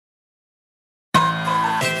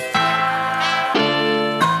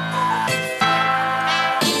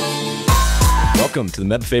Welcome to the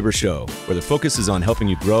Meb Faber Show, where the focus is on helping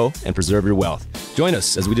you grow and preserve your wealth. Join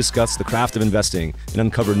us as we discuss the craft of investing and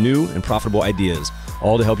uncover new and profitable ideas,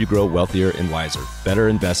 all to help you grow wealthier and wiser. Better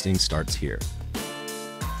investing starts here.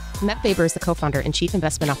 Meb Faber is the co-founder and chief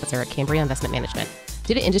investment officer at Cambria Investment Management.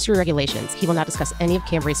 Due to industry regulations, he will not discuss any of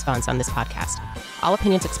Cambria's funds on this podcast. All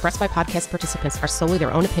opinions expressed by podcast participants are solely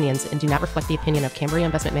their own opinions and do not reflect the opinion of Cambria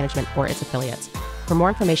Investment Management or its affiliates. For more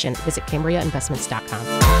information, visit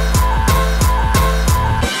CambriaInvestments.com.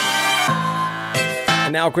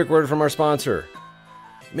 And now a quick word from our sponsor.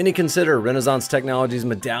 Many consider Renaissance Technologies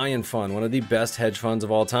Medallion Fund one of the best hedge funds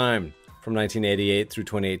of all time. From 1988 through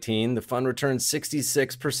 2018, the fund returned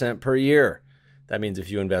 66% per year. That means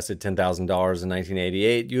if you invested $10,000 in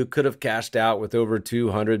 1988, you could have cashed out with over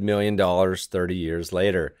 $200 million 30 years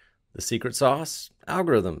later. The secret sauce?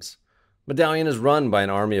 Algorithms. Medallion is run by an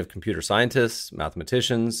army of computer scientists,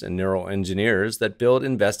 mathematicians, and neural engineers that build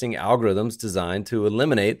investing algorithms designed to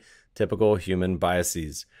eliminate typical human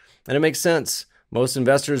biases. And it makes sense. Most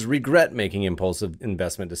investors regret making impulsive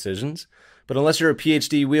investment decisions. But unless you're a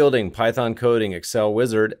PhD-wielding, Python-coding, Excel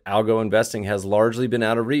wizard, algo investing has largely been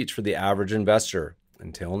out of reach for the average investor.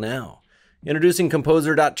 Until now. Introducing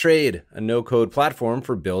Composer.trade, a no-code platform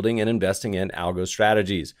for building and investing in algo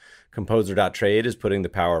strategies. Composer.trade is putting the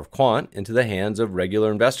power of quant into the hands of regular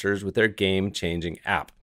investors with their game-changing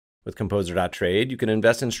app. With Composer.trade, you can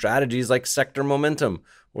invest in strategies like sector momentum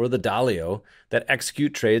or the Dalio that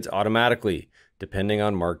execute trades automatically, depending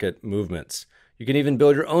on market movements. You can even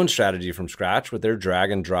build your own strategy from scratch with their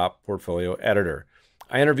drag-and-drop portfolio editor.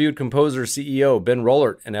 I interviewed Composer CEO Ben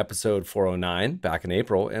Rollert in episode 409 back in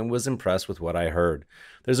April and was impressed with what I heard.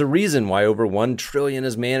 There's a reason why over $1 trillion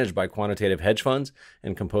is managed by quantitative hedge funds,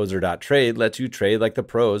 and Composer.trade lets you trade like the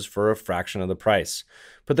pros for a fraction of the price.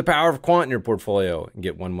 Put the power of quant in your portfolio and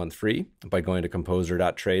get 1 month free by going to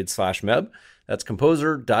Composer.trade/Meb. That's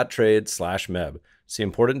Composer.trade/Meb. See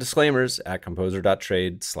important disclaimers at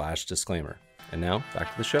Composer.trade/disclaimer. And now,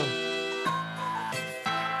 back to the show.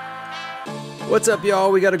 What's up,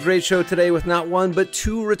 y'all? We got a great show today with not one, but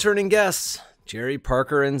two returning guests, Jerry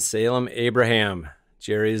Parker and Salem Abraham.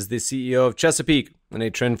 Jerry is the CEO of Chesapeake and a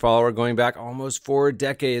trend follower going back almost 4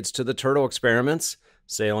 decades to the turtle experiments.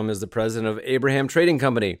 Salem is the president of Abraham Trading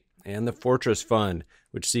Company and the Fortress Fund,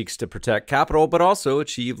 which seeks to protect capital but also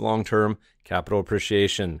achieve long-term capital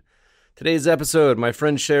appreciation. Today's episode, my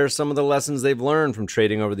friends share some of the lessons they've learned from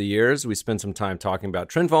trading over the years. We spend some time talking about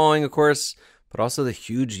trend following, of course, but also the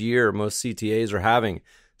huge year most CTAs are having.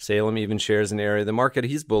 Salem even shares an area of the market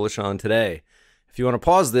he's bullish on today. If you want to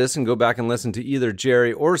pause this and go back and listen to either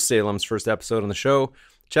Jerry or Salem's first episode on the show,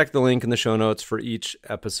 check the link in the show notes for each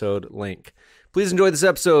episode link. Please enjoy this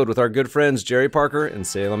episode with our good friends Jerry Parker and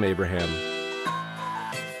Salem Abraham.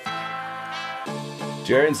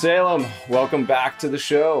 Jerry and Salem, welcome back to the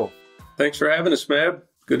show. Thanks for having us, Mab.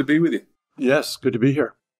 Good to be with you. Yes, good to be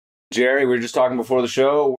here. Jerry, we were just talking before the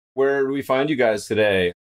show. Where do we find you guys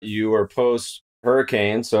today? You were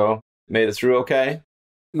post-hurricane, so made it through okay?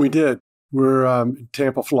 We did. We're in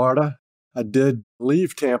Tampa, Florida. I did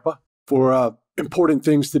leave Tampa for important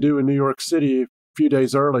things to do in New York City a few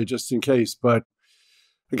days early, just in case. But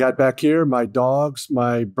I got back here. My dogs,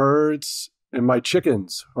 my birds, and my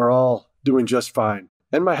chickens are all doing just fine.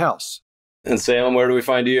 And my house. And Salem, where do we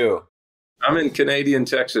find you? I'm in Canadian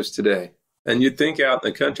Texas today. And you'd think out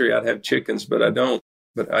in the country I'd have chickens, but I don't.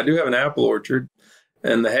 But I do have an apple orchard,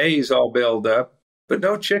 and the hay's all baled up, but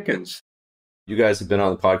no chickens. You guys have been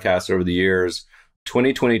on the podcast over the years.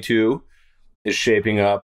 2022 is shaping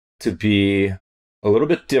up to be a little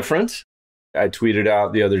bit different. I tweeted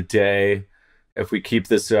out the other day, if we keep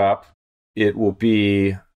this up, it will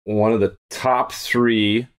be one of the top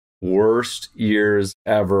 3 worst years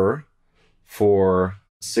ever for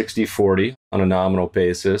 60-40 on a nominal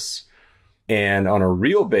basis. And on a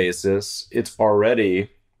real basis, it's already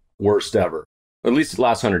worst ever. At least the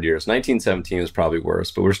last 100 years. 1917 was probably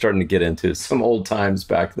worse, but we're starting to get into some old times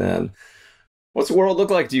back then. What's the world look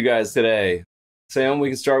like to you guys today? Sam, we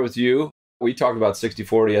can start with you. We talked about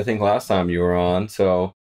 60-40, I think, last time you were on.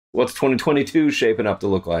 So what's 2022 shaping up to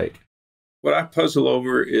look like? What I puzzle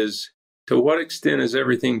over is, to what extent is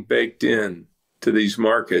everything baked in to these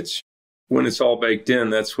markets? When it's all baked in,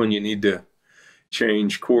 that's when you need to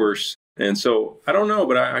change course. And so I don't know,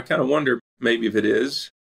 but I kind of wonder maybe if it is.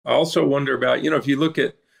 I also wonder about, if you look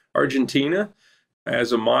at Argentina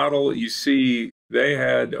as a model, you see they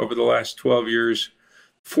had over the last 12 years,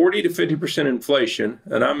 40 to 50% inflation.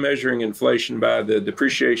 And I'm measuring inflation by the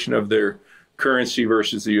depreciation of their currency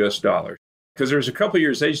versus the US dollar. Because there's a couple of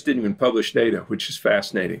years they just didn't even publish data, which is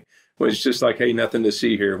fascinating. when it's just like, hey, nothing to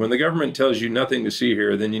see here. When the government tells you nothing to see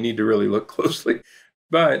here, then you need to really look closely.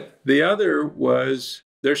 But the other was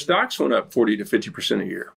their stocks went up 40 to 50% a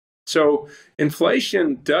year. So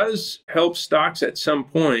inflation does help stocks at some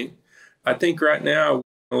point. I think right now,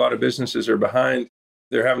 a lot of businesses are behind.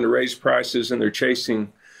 They're having to raise prices and they're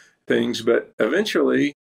chasing things. But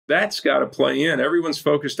eventually, that's got to play in. Everyone's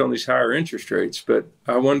focused on these higher interest rates. But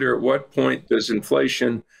I wonder at what point does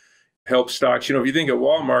inflation help stocks? If you think of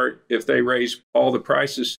Walmart, if they raise all the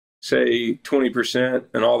prices, say 20%,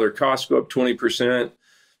 and all their costs go up 20%,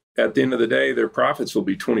 at the end of the day, their profits will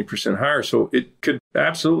be 20% higher. So it could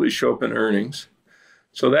absolutely show up in earnings.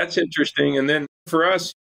 So that's interesting. And then for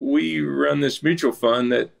us, we run this mutual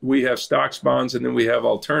fund that we have stocks, bonds, and then we have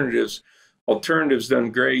alternatives. Alternatives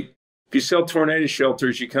done great. If you sell tornado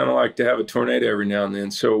shelters, you kind of like to have a tornado every now and then.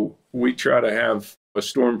 So we try to have a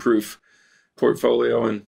storm-proof portfolio,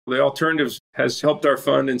 and the alternatives has helped our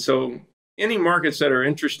fund. And so any markets that are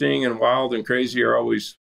interesting and wild and crazy are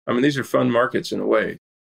always, these are fun markets in a way.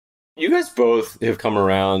 You guys both have come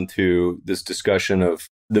around to this discussion of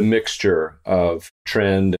the mixture of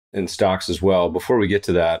trend and stocks as well. Before we get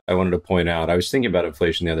to that, I wanted to point out, I was thinking about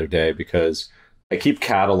inflation the other day because I keep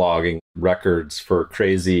cataloging records for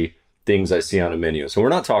crazy things I see on a menu. So we're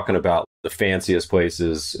not talking about the fanciest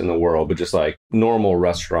places in the world, but just like normal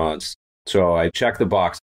restaurants. So I check the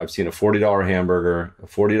box. I've seen a $40 hamburger, a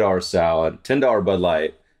 $40 salad, $10 Bud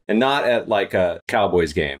Light, and not at like a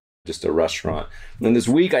Cowboys game, just a restaurant. And then this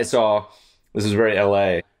week I saw, this is very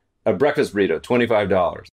LA, a breakfast burrito,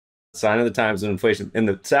 $25. Sign of the times of inflation. And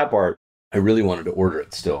the sad part, I really wanted to order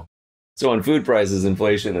it still. So on food prices,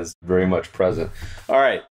 inflation is very much present. All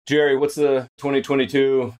right, Jerry, what's the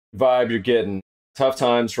 2022 vibe you're getting? Tough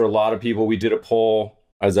times for a lot of people. We did a poll,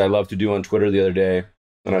 as I love to do on Twitter the other day.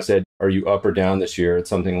 And I said, are you up or down this year? It's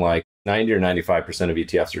something like 90 or 95% of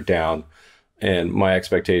ETFs are down. And my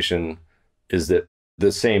expectation is that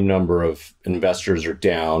the same number of investors are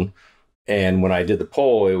down. And when I did the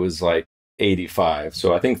poll, it was like 85.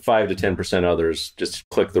 So I think 5 to 10% others just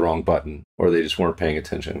clicked the wrong button or they just weren't paying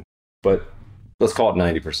attention. But let's call it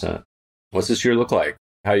 90%. What's this year look like?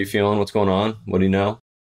 How are you feeling? What's going on? What do you know?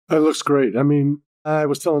 It looks great. I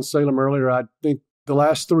was telling Salem earlier, I think the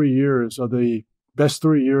last 3 years are the best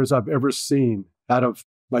 3 years I've ever seen out of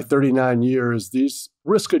my 39 years. These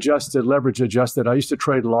risk adjusted, leverage adjusted, I used to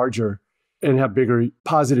trade larger and have bigger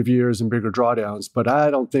positive years and bigger drawdowns. But I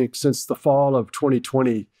don't think since the fall of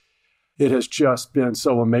 2020, it has just been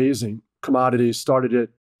so amazing. Commodities started it,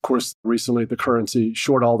 of course, recently the currency,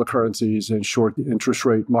 short all the currencies and short the interest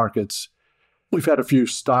rate markets. We've had a few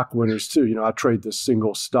stock winners too. I trade the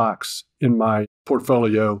single stocks in my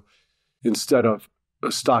portfolio instead of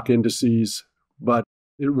stock indices. But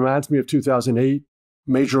it reminds me of 2008,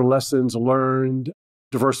 major lessons learned,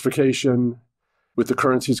 diversification with the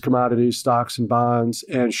currencies, commodities, stocks, and bonds,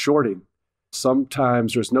 and shorting.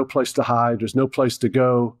 Sometimes there's no place to hide, there's no place to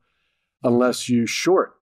go unless you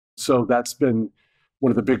short. So that's been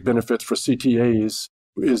one of the big benefits for CTAs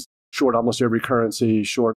is short almost every currency,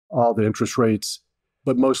 short all the interest rates,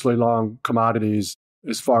 but mostly long commodities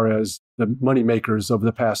as far as the money makers over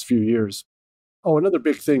the past few years. Oh, another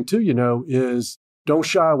big thing too, is don't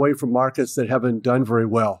shy away from markets that haven't done very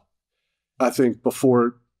well. I think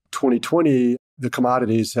before 2020, the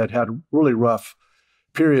commodities had a really rough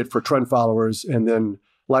period for trend followers. And then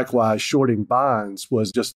likewise, shorting bonds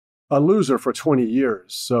was just a loser for 20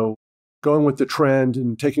 years. So going with the trend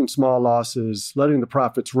and taking small losses, letting the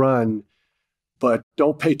profits run, but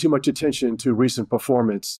don't pay too much attention to recent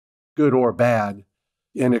performance, good or bad.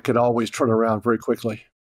 And it could always turn around very quickly.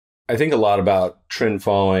 I think a lot about trend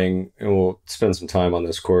following, and we'll spend some time on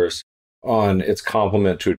this course, on its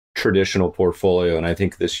complement to a traditional portfolio. And I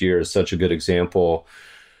think this year is such a good example.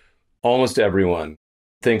 Almost everyone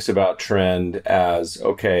thinks about trend as,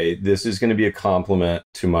 okay, this is going to be a complement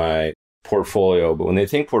to my portfolio. But when they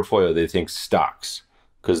think portfolio, they think stocks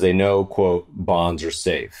because they know, quote, bonds are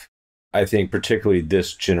safe. I think particularly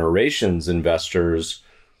this generation's investors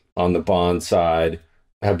on the bond side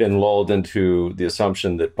have been lulled into the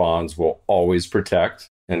assumption that bonds will always protect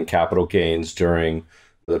and capital gains during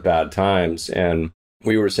the bad times. And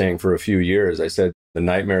we were saying for a few years, I said the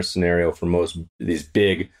nightmare scenario for most of these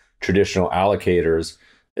big traditional allocators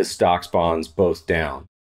is stocks, bonds, both down.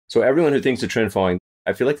 So everyone who thinks of trend following,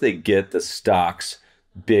 I feel like they get the stocks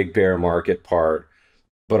big bear market part,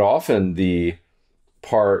 but often the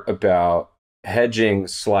part about hedging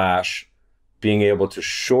 / being able to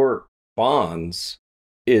short bonds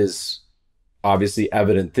is obviously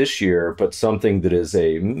evident this year, but something that is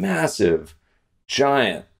a massive,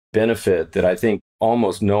 giant benefit that I think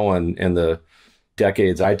almost no one in the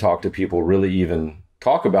decades I talk to people really even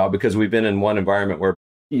talk about, because we've been in one environment where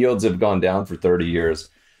yields have gone down for 30 years.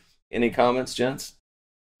 Any comments, gents?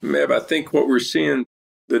 Meb, I think what we're seeing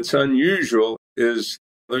that's unusual is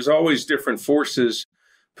there's always different forces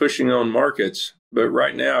pushing on markets. But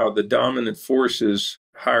right now, the dominant force is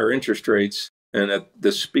higher interest rates. And at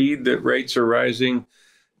the speed that rates are rising,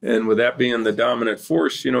 and with that being the dominant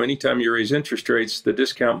force, anytime you raise interest rates, the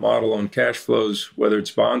discount model on cash flows, whether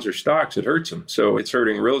it's bonds or stocks, it hurts them. So it's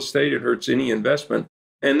hurting real estate, it hurts any investment.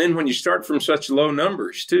 And then when you start from such low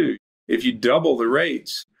numbers too, if you double the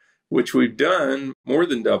rates, which we've done more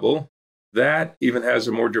than double, that even has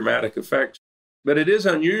a more dramatic effect. But it is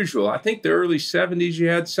unusual. I think the early 70s, you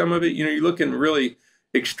had some of it. You look in really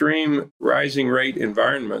extreme rising rate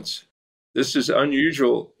environments. This is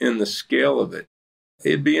unusual in the scale of it.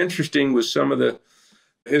 It'd be interesting with some of the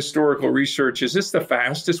historical research. Is this the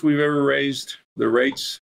fastest we've ever raised the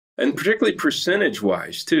rates? And particularly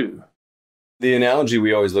percentage-wise, too. The analogy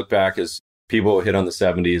we always look back is people hit on the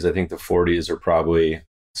 70s. I think the 40s are probably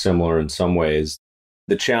similar in some ways.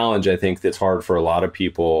 The challenge, I think, that's hard for a lot of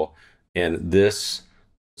people in this.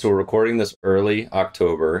 So we're recording this early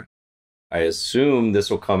October. I assume this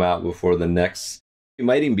will come out before the next, it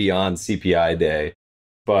might even be on CPI day.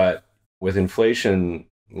 But with inflation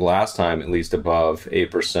last time, at least above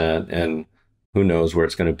 8%, and who knows where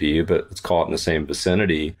it's going to be, but let's call it in the same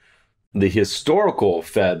vicinity. The historical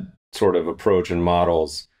Fed sort of approach and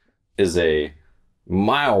models is a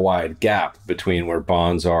mile-wide gap between where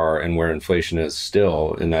bonds are and where inflation is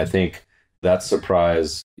still. And I think that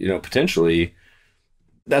surprise, potentially,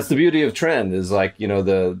 that's the beauty of trend, is like,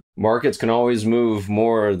 the markets can always move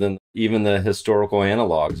more than even the historical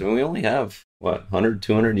analogs. I mean, we only have, 100,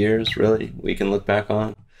 200 years, really, we can look back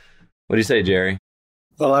on. What do you say, Jerry?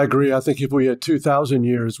 Well, I agree. I think if we had 2,000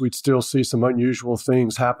 years, we'd still see some unusual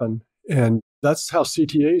things happen. And that's how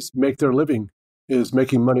CTAs make their living, is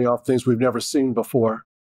making money off things we've never seen before.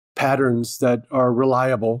 Patterns that are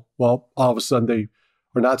reliable. Well, all of a sudden they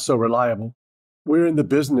are not so reliable. We're in the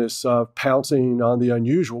business of pouncing on the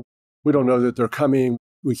unusual. We don't know that they're coming.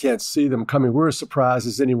 We can't see them coming. We're as surprised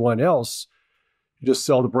as anyone else. You just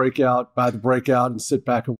sell the breakout, buy the breakout, and sit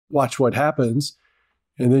back and watch what happens.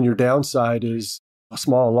 And then your downside is a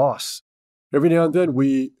small loss. Every now and then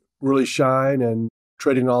we really shine and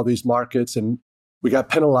trading all these markets, and we got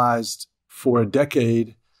penalized for a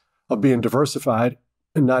decade of being diversified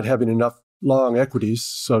and not having enough long equities.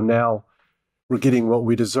 So now we're getting what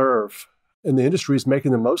we deserve, and the industry is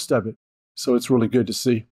making the most of it. So it's really good to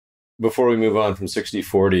see. Before we move on from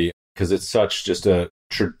 60-40, because it's such just a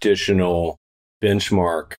traditional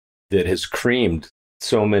benchmark that has creamed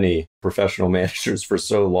so many professional managers for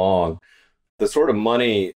so long, the sort of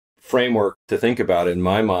money framework to think about in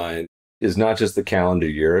my mind is not just the calendar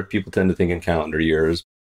year. People tend to think in calendar years,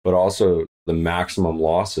 but also the maximum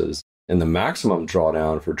losses. And the maximum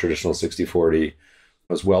drawdown for traditional 60-40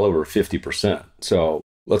 was well over 50%. So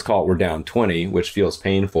let's call it we're down 20, which feels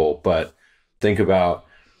painful, but think about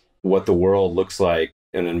what the world looks like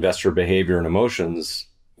in investor behavior and emotions.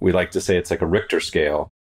 We like to say it's like a Richter scale.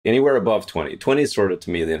 Anywhere above 20. 20 is sort of,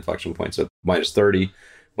 to me, the inflection point. So minus 30,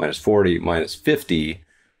 minus 40, minus 50,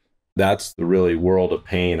 that's the really world of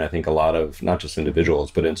pain. I think a lot of, not just individuals,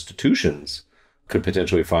 but institutions could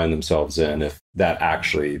potentially find themselves in if that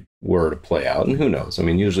actually were to play out. And who knows? I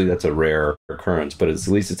mean, usually that's a rare occurrence, but at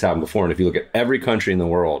least it's happened before. And if you look at every country in the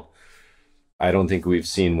world, I don't think we've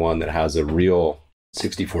seen one that has a real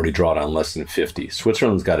 60-40 drawdown less than 50.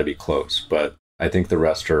 Switzerland's got to be close, but I think the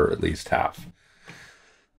rest are at least half.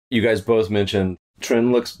 You guys both mentioned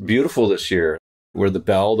trend looks beautiful this year. We're the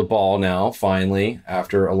belle, the ball now, finally,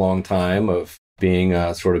 after a long time of being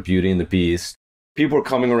sort of Beauty and the Beast. People are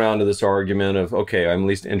coming around to this argument of, okay, I'm at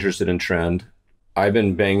least interested in trend. I've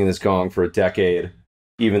been banging this gong for a decade.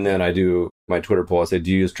 Even then, I do my Twitter poll. I say,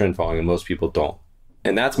 do you use trend following? And most people don't.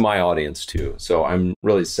 And that's my audience too. So I'm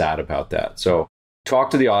really sad about that. So talk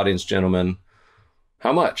to the audience, gentlemen.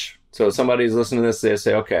 How much? So somebody's listening to this, they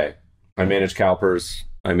say, okay, I manage CalPERS.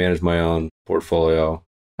 I manage my own portfolio.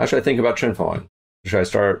 How should I think about trend following? Should I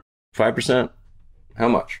start 5%? How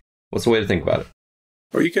much? What's the way to think about it?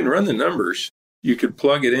 Or you can run the numbers. You could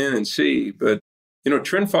plug it in and see. But,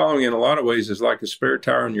 trend following in a lot of ways is like a spare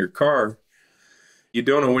tire in your car. You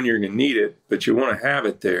don't know when you're going to need it, but you want to have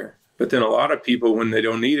it there. But then a lot of people, when they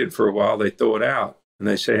don't need it for a while, they throw it out. And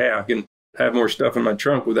they say, hey, I can have more stuff in my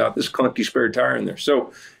trunk without this clunky spare tire in there.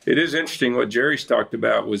 So it is interesting what Jerry's talked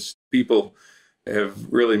about was people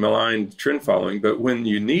have really maligned trend following, but when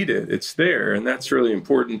you need it, it's there. And that's really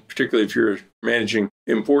important, particularly if you're managing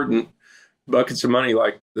important buckets of money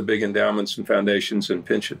like the big endowments and foundations and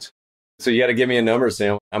pensions. So you got to give me a number,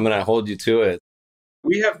 Sam. I'm going to hold you to it.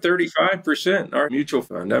 We have 35% in our mutual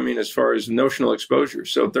fund. I mean, as far as notional exposure.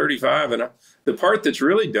 So 35. And the part that's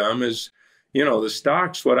really dumb is, the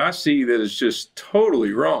stocks, what I see that is just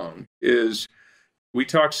totally wrong is we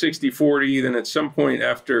talk 60-40. Then at some point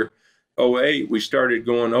after 08, we started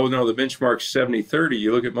going, oh, no, the benchmark's 70-30.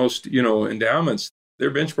 You look at most, endowments,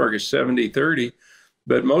 their benchmark is 70-30,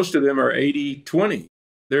 but most of them are 80-20.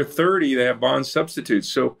 They're 30, they have bond substitutes.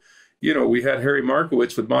 So, we had Harry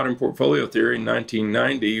Markowitz with Modern Portfolio Theory in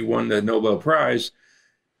 1990, won the Nobel Prize,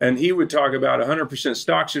 and he would talk about 100%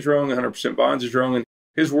 stocks is wrong, 100% bonds is wrong, and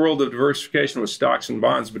his world of diversification was stocks and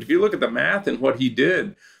bonds. But if you look at the math and what he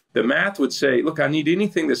did, the math would say, look, I need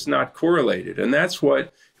anything that's not correlated. And that's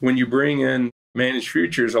what, when you bring in managed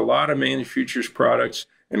futures, a lot of managed futures products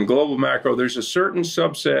and global macro, there's a certain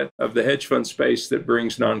subset of the hedge fund space that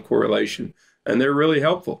brings non-correlation, and they're really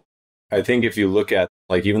helpful. I think if you look at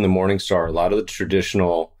like even the Morningstar, a lot of the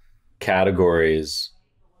traditional categories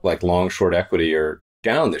like long short equity are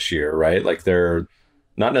down this year, right? Like they're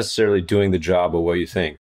not necessarily doing the job of what you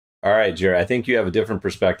think. All right, Jerry, I think you have a different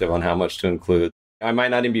perspective on how much to include. I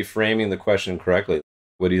might not even be framing the question correctly.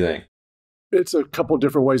 What do you think? It's a couple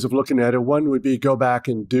different ways of looking at it. One would be go back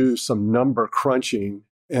and do some number crunching.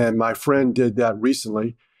 And my friend did that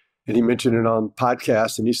recently, and he mentioned it on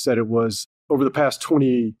podcast, and he said it was over the past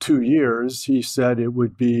 22 years, he said it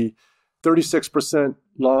would be 36%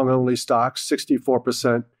 long-only stocks,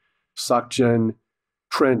 64% SocGen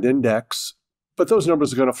trend index. But those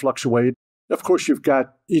numbers are going to fluctuate. Of course, you've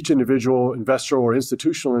got each individual investor or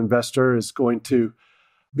institutional investor is going to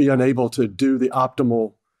be unable to do the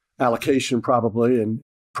optimal allocation probably, and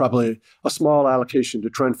probably a small allocation to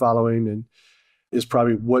trend following and is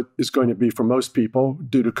probably what is going to be for most people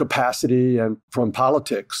due to capacity and from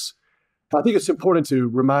politics. I think it's important to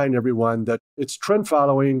remind everyone that it's trend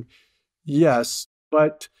following, yes,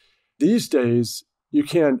 but these days you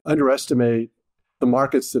can't underestimate the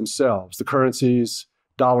markets themselves, the currencies,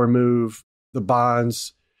 dollar move, the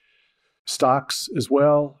bonds, stocks as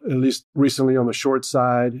well, at least recently on the short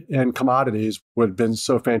side, and commodities would have been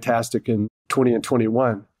so fantastic in 20 and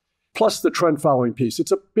 21. Plus the trend following piece.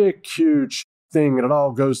 It's a big, huge thing, and it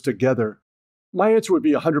all goes together. My answer would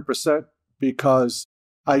be 100% because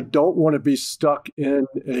I don't want to be stuck in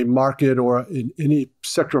a market or in any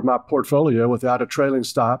sector of my portfolio without a trailing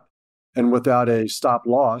stop and without a stop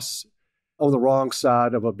loss on the wrong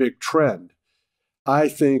side of a big trend. I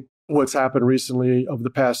think what's happened recently over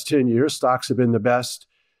the past 10 years, stocks have been the best.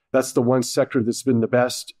 That's the one sector that's been the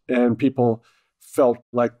best. And people felt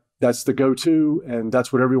like that's the go-to and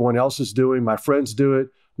that's what everyone else is doing. My friends do it.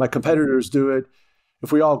 My competitors do it.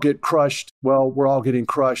 If we all get crushed, well, we're all getting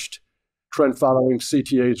crushed. Trend following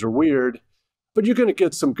CTAs are weird, but you're going to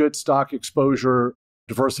get some good stock exposure,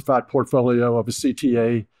 diversified portfolio of a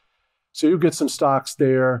CTA. So you'll get some stocks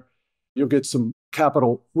there. You'll get some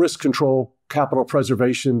capital risk control, capital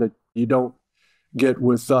preservation that you don't get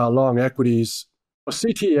with long equities. A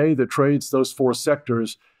CTA that trades those four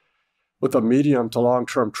sectors with a medium to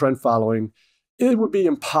long-term trend following, it would be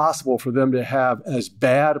impossible for them to have as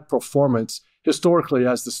bad performance historically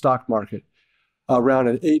as the stock market. Around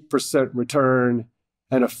an 8% return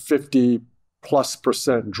and a 50+%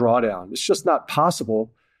 drawdown. It's just not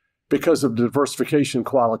possible because of the diversification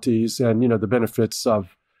qualities and, the benefits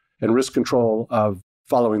of and risk control of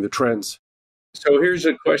following the trends. So here's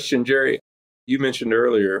a question, Jerry. You mentioned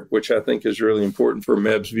earlier, which I think is really important for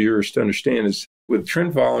MEB's viewers to understand, is with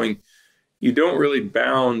trend following, you don't really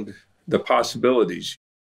bound the possibilities.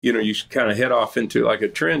 You kind of head off into like a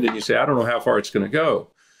trend and you say, I don't know how far it's going to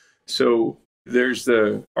go. So there's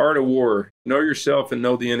the art of war. Know yourself and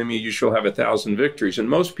know the enemy. You shall have 1,000 victories. And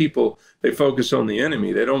most people, they focus on the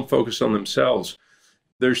enemy. They don't focus on themselves.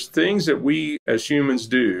 There's things that we as humans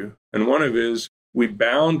do. And one of it is we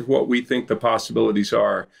bound what we think the possibilities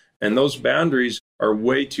are. And those boundaries are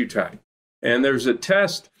way too tight. And there's a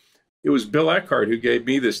test. It was Bill Eckhart who gave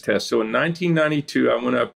me this test. So in 1992, I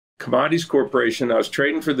went up Commodities Corporation. I was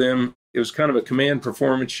trading for them. It was kind of a command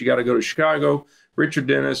performance. You got to go to Chicago. Richard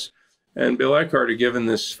Dennis and Bill Eckhart had given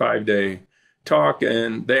this 5-day talk,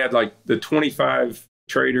 and they had like the 25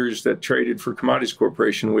 traders that traded for Commodities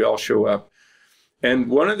Corporation. We all show up. And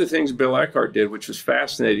one of the things Bill Eckhart did, which was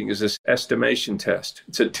fascinating, is this estimation test.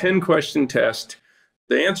 It's a 10-question test.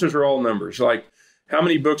 The answers are all numbers, like how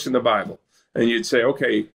many books in the Bible? And you'd say,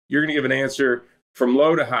 okay, you're going to give an answer from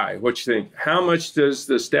low to high. What you think? How much does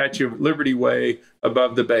the Statue of Liberty weigh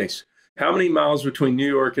above the base? How many miles between New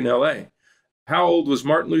York and LA? How old was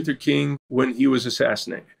Martin Luther King when he was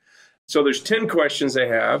assassinated? So there's 10 questions they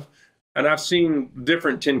have, and I've seen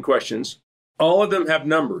different 10 questions. All of them have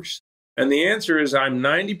numbers. And the answer is, I'm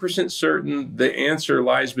 90% certain the answer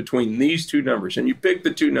lies between these two numbers. And you pick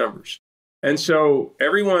the two numbers. And so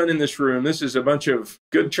everyone in this room, this is a bunch of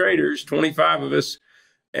good traders, 25 of us,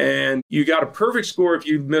 and you got a perfect score if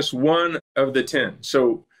you miss one of the 10.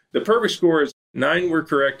 So the perfect score is 9 were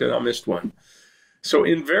correct and I missed one. So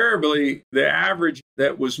invariably, the average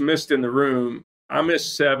that was missed in the room, I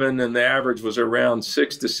missed 7, and the average was around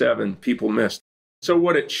 6 to 7 people missed. So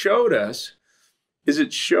what it showed us is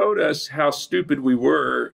it showed us how stupid we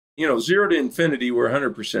were. 0 to infinity, we're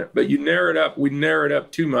 100%, but we narrow it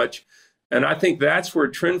up too much. And I think that's where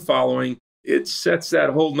trend following, it sets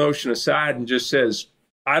that whole notion aside and just says,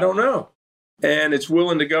 I don't know. And it's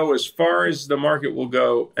willing to go as far as the market will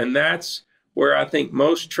go. And that's where I think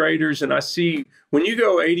most traders, and I see when you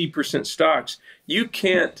go 80% stocks, you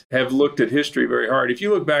can't have looked at history very hard. If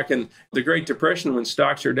you look back in the Great Depression when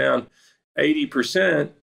stocks are down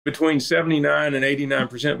 80%, between 79 and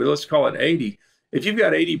 89%, but let's call it 80. If you've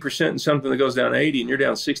got 80% in something that goes down 80 and you're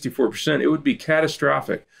down 64%, it would be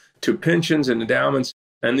catastrophic to pensions and endowments.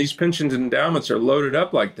 And these pensions and endowments are loaded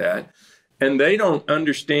up like that. And they don't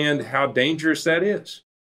understand how dangerous that is.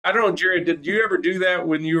 I don't know, Jerry, did you ever do that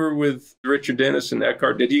when you were with Richard Dennis and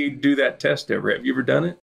Eckhart? Did you do that test ever? Have you ever done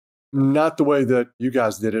it? Not the way that you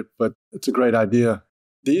guys did it, but it's a great idea.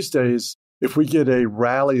 These days, if we get a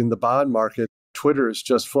rally in the bond market, Twitter is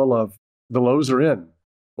just full of the lows are in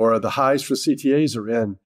or the highs for CTAs are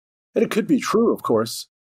in. And it could be true, of course.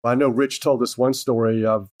 I know Rich told us one story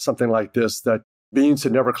of something like this, that beans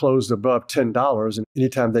had never closed above $10. And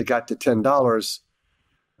anytime they got to $10,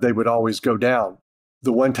 they would always go down.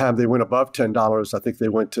 The one time they went above $10, I think they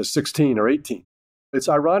went to 16 or 18. It's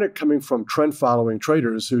ironic coming from trend following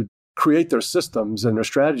traders who create their systems and their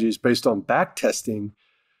strategies based on back testing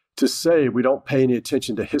to say we don't pay any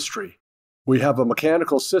attention to history. We have a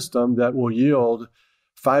mechanical system that will yield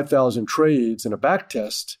 5,000 trades in a back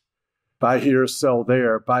test, buy here, sell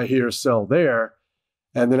there, buy here, sell there,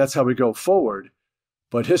 and then that's how we go forward.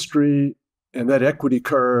 But history and that equity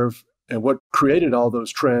curve and what created all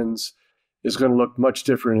those trends is going to look much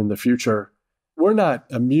different in the future. We're not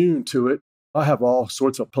immune to it. I have all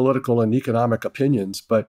sorts of political and economic opinions,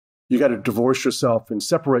 but you got to divorce yourself and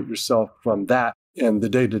separate yourself from that and the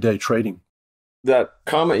day-to-day trading. That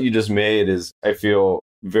comment you just made is, I feel,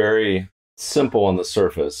 very simple on the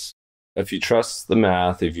surface. If you trust the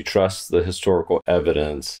math, if you trust the historical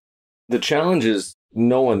evidence, the challenge is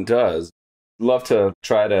no one does. Love to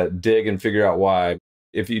try to dig and figure out why.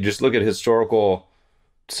 If you just look at historical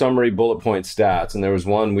summary bullet point stats, and there was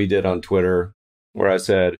one we did on Twitter where I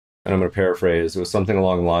said, and I'm going to paraphrase, it was something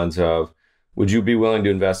along the lines of, would you be willing to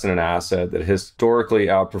invest in an asset that historically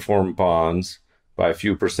outperformed bonds by a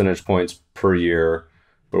few percentage points per year,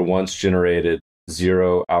 but once generated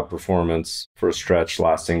 0 outperformance for a stretch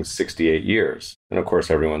lasting 68 years? And of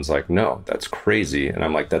course, everyone's like, no, that's crazy. And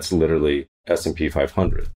I'm like, that's literally S&P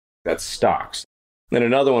 500. That's stocks. Then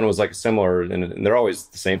another one was like similar, and they're always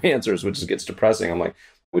the same answers, which gets depressing. I'm like,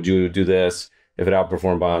 would you do this if it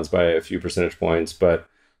outperformed bonds by a few percentage points, but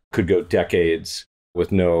could go decades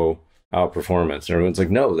with no outperformance? And everyone's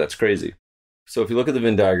like, no, that's crazy. So if you look at the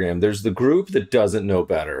Venn diagram, there's the group that doesn't know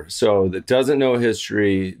better. So that doesn't know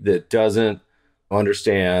history, that doesn't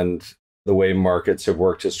understand the way markets have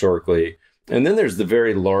worked historically. And then there's the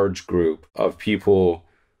very large group of people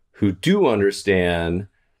who do understand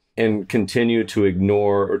and continue to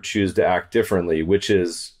ignore or choose to act differently, which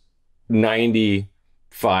is 95%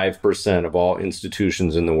 of all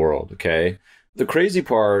institutions in the world, okay? The crazy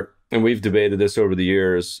part, and we've debated this over the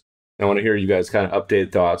years, I want to hear you guys kind of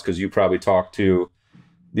update thoughts because you probably talk to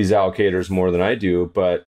these allocators more than I do,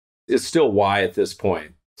 but it's still why at this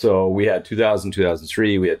point. So we had 2000,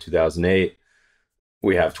 2003, we had 2008,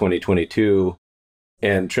 we have 2022,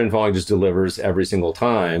 and trend following just delivers every single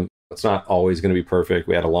time. It's not always going to be perfect.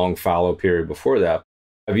 We had a long fallow period before that.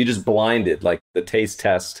 Have you just blinded, like the taste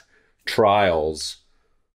test trials?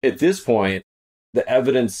 At this point, the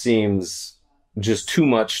evidence seems just too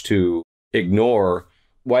much to ignore.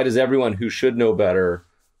 Why does everyone who should know better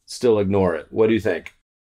still ignore it? What do you think?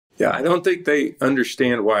 Yeah, I don't think they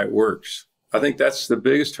understand why it works. I think that's the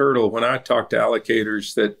biggest hurdle when I talk to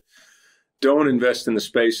allocators that don't invest in the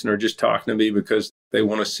space and are just talking to me because they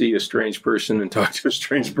want to see a strange person and talk to a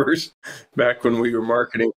strange person. Back when we were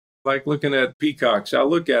marketing, like looking at peacocks, I'll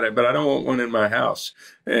look at it, but I don't want one in my house.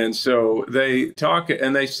 And so they talk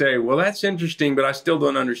and they say, well, that's interesting, but I still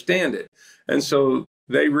don't understand it. And so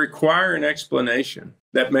they require an explanation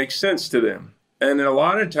that makes sense to them. And a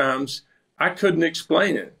lot of times I couldn't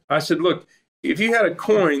explain it. I said, look, if you had a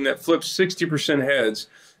coin that flips 60% heads,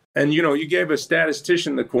 and you gave a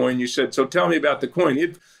statistician the coin, you said, so tell me about the coin.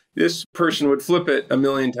 this person would flip it a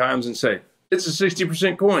million times and say, it's a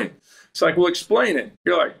 60% coin. It's like, well, explain it.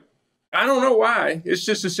 You're like, I don't know why. It's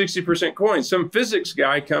just a 60% coin. Some physics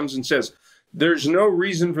guy comes and says, there's no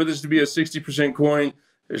reason for this to be a 60% coin.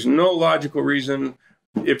 There's no logical reason.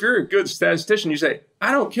 If you're a good statistician, you say,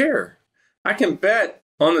 I don't care. I can bet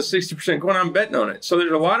on the 60% coin. I'm betting on it. So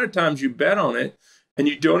there's a lot of times you bet on it and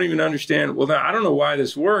you don't even understand, well, now I don't know why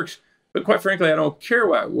this works, but quite frankly, I don't care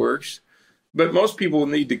why it works. But most people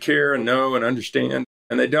need to care and know and understand,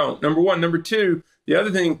 and they don't. Number one. Number two, the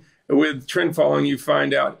other thing with trend following you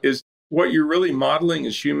find out is what you're really modeling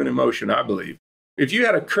is human emotion, I believe. If you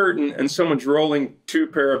had a curtain and someone's rolling 2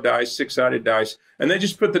 pair of dice, 6-sided dice, and they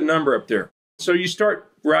just put the number up there. So you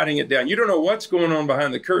start writing it down. You don't know what's going on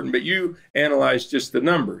behind the curtain, but you analyze just the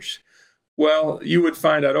numbers. Well, you would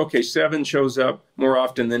find out, okay, 7 shows up more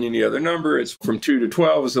often than any other number. It's from 2 to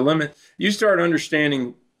 12 is the limit. You start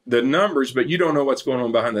understanding the numbers, but you don't know what's going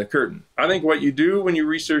on behind the curtain. I think what you do when you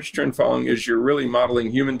research trend following is you're really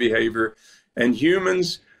modeling human behavior. And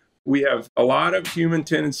humans, we have a lot of human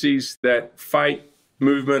tendencies that fight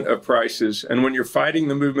movement of prices. And when you're fighting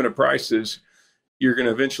the movement of prices, you're going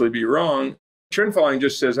to eventually be wrong. Trend following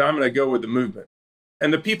just says, I'm going to go with the movement.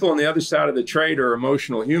 And the people on the other side of the trade are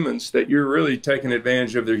emotional humans that you're really taking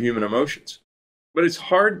advantage of their human emotions. But it's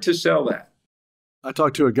hard to sell that. I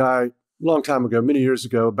talked to a guy a long time ago, many years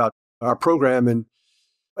ago, about our program and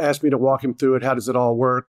asked me to walk him through it. How does it all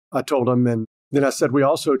work? I told him. And then I said, we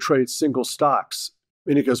also trade single stocks.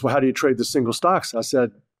 And he goes, well, how do you trade the single stocks? I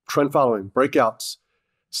said, trend following, breakouts,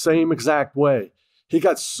 same exact way. He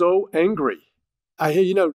got so angry.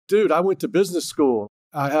 Dude, I went to business school.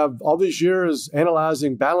 I have all these years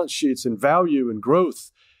analyzing balance sheets and value and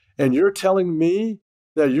growth. And you're telling me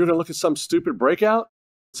that you're going to look at some stupid breakout?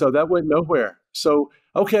 So that went nowhere. So,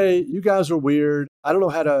 okay, you guys are weird. I don't know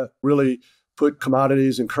how to really put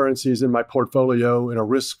commodities and currencies in my portfolio in a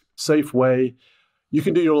risk-safe way. You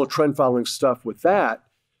can do your little trend following stuff with that.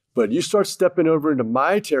 But you start stepping over into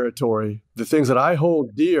my territory, the things that I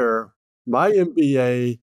hold dear, my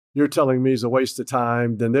MBA, you're telling me is a waste of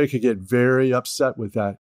time, then they could get very upset with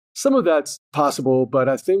that. Some of that's possible, but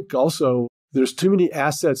I think also there's too many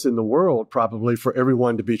assets in the world probably for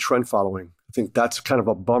everyone to be trend following. I think that's kind of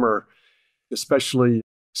a bummer, especially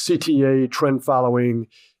CTA trend following.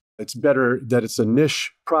 It's better that it's a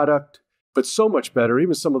niche product, but so much better.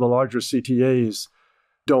 Even some of the larger CTAs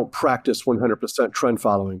don't practice 100% trend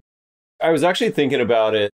following. I was actually thinking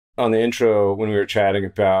about it on the intro when we were chatting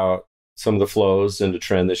about some of the flows into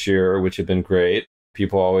trend this year, which have been great.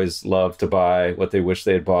 People always love to buy what they wish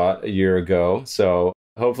they had bought a year ago. So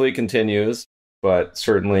hopefully it continues, but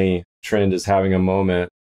certainly trend is having a moment.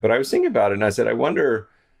 But I was thinking about it and I said, I wonder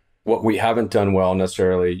what we haven't done well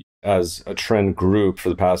necessarily as a trend group for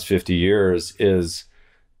the past 50 years is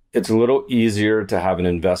it's a little easier to have an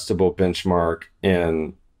investable benchmark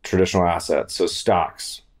in traditional assets. So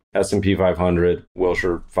stocks, S&P 500,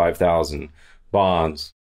 Wilshire 5000,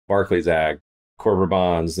 bonds, Barclays Ag, corporate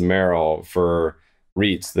bonds, the Merrill for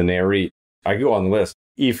REITs, the NAREIT. I go on the list,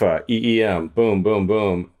 EFA, EEM, boom, boom,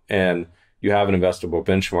 boom, and you have an investable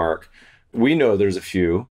benchmark. We know there's a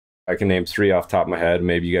few. I can name 3 off the top of my head.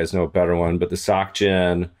 Maybe you guys know a better one, but the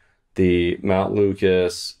SocGen, the Mount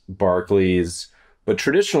Lucas, Barclays. But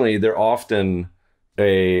traditionally, they're often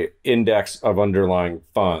a index of underlying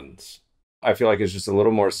funds. I feel like it's just a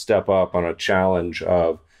little more step up on a challenge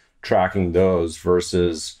of tracking those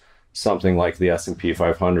versus something like the S&P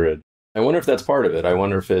 500. I wonder if that's part of it. I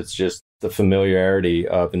wonder if it's just the familiarity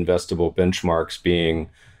of investable benchmarks being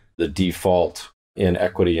the default in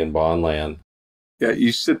equity and bond land. Yeah,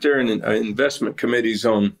 you sit there in investment committees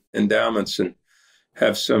on endowments and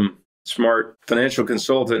have some smart financial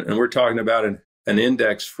consultant, and we're talking about an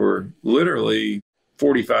index for literally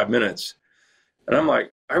 45 minutes. And I'm like,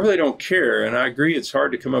 I really don't care. And I agree it's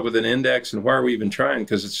hard to come up with an index. And why are we even trying?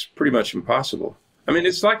 Because it's pretty much impossible. I mean,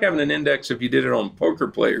 it's like having an index if you did it on poker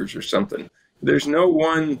players or something. There's no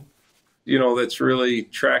one, that's really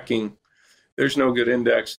tracking. There's no good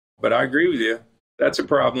index. But I agree with you. That's a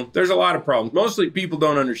problem. There's a lot of problems. Mostly people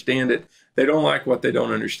don't understand it. They don't like what they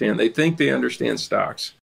don't understand. They think they understand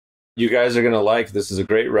stocks. You guys are going to like, this is a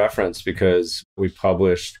great reference because we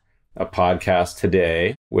published a podcast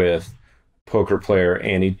today with poker player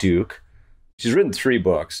Annie Duke. She's written 3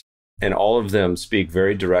 books, and all of them speak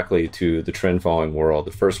very directly to the trend following world.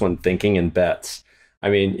 The first one, Thinking in Bets. I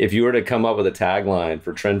mean, if you were to come up with a tagline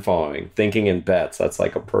for trend following, Thinking in Bets, that's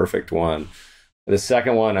like a perfect one. The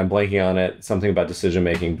second one, I'm blanking on it, something about decision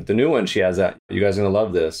making. But the new one she has that, you guys are going to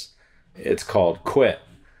love this. It's called Quit.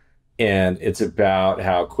 And it's about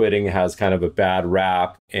how quitting has kind of a bad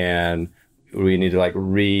rap. And we need to like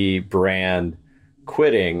rebrand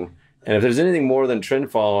quitting. And if there's anything more than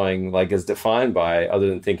trend following, like is defined by other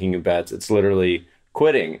than thinking in bets, it's literally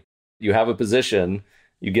quitting. You have a position,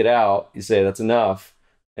 you get out, you say that's enough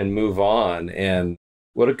and move on. And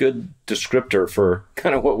what a good descriptor for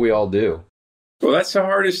kind of what we all do. Well, that's the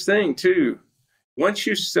hardest thing too. Once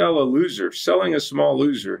you sell a loser, selling a small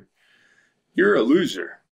loser, you're a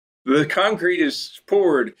loser. The concrete is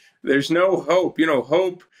poured. There's no hope.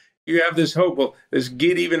 Hope, you have this hope. Well, this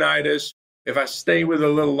get evenitis, if I stay with it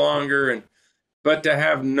a little longer, but to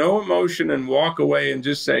have no emotion and walk away and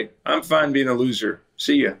just say, I'm fine being a loser.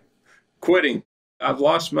 See ya. Quitting. I've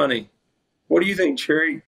lost money. What do you think,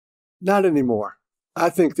 Jerry? Not anymore. I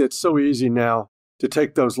think it's so easy now to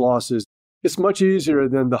take those losses. It's much easier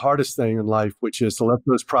than the hardest thing in life, which is to let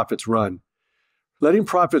those profits run. Letting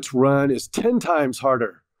profits run is 10 times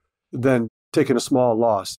harder than taking a small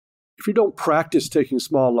loss. If you don't practice taking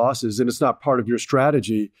small losses and it's not part of your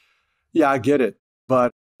strategy, yeah, I get it.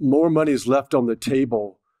 But more money is left on the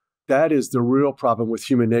table. That is the real problem with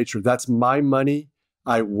human nature. That's my money.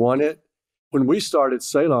 I want it. When we started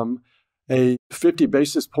Salem, a 50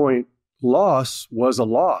 basis point loss was a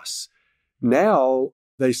loss. Now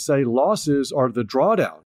they say losses are the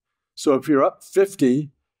drawdown. So if you're up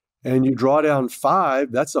 50 and you draw down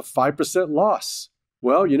 5, that's a 5% loss.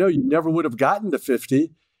 Well, you never would have gotten to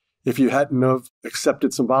 50 if you hadn't have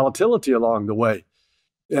accepted some volatility along the way.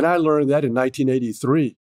 And I learned that in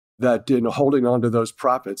 1983, that holding on to those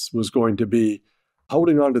profits was going to be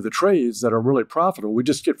holding on to the trades that are really profitable. We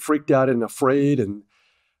just get freaked out and afraid. And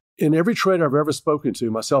in every trader I've ever spoken to,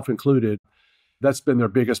 myself included, that's been their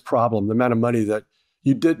biggest problem, the amount of money that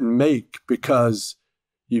you didn't make because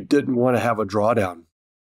you didn't want to have a drawdown.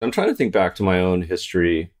 I'm trying to think back to my own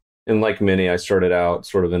history. And like many, I started out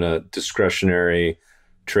sort of in a discretionary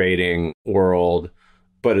trading world.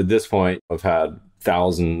 But at this point, I've had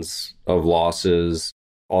thousands of losses.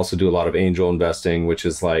 Also do a lot of angel investing, which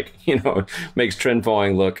is like, makes trend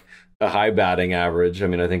following look a high batting average. I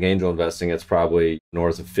mean, I think angel investing, it's probably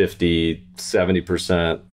north of 50,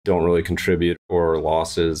 70% don't really contribute or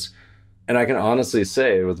losses. And I can honestly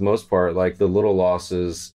say, with the most part, like the little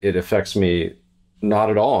losses, it affects me not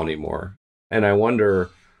at all anymore. And I wonder,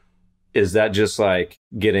 is that just like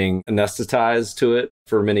getting anesthetized to it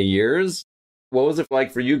for many years? What was it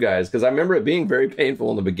like for you guys? Because I remember it being very painful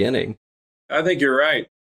in the beginning. I think you're right.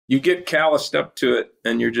 You get calloused up to it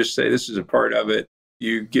and you're just say, this is a part of it.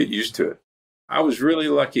 You get used to it. I was really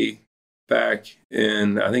lucky back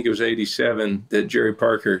in, I think it was 87, that Jerry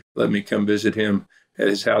Parker let me come visit him at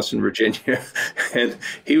his house in Virginia. And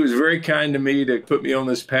he was very kind to me to put me on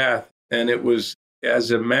this path. And it was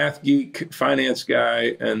as a math geek, finance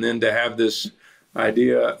guy, and then to have this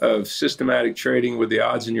idea of systematic trading with the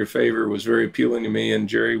odds in your favor was very appealing to me. And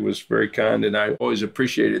Jerry was very kind, and I always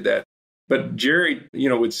appreciated that. But Jerry,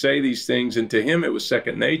 would say these things, and to him, it was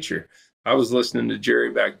second nature. I was listening to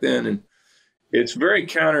Jerry back then, and it's very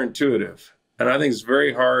counterintuitive. And I think it's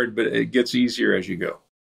very hard, but it gets easier as you go.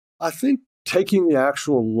 I think taking the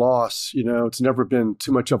actual loss, it's never been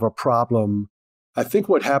too much of a problem. I think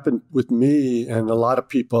what happened with me and a lot of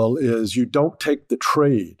people is you don't take the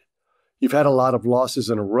trade. You've had a lot of losses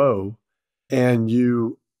in a row, and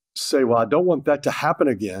you say, well, I don't want that to happen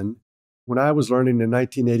again. When I was learning in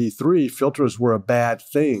 1983, filters were a bad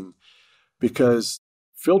thing because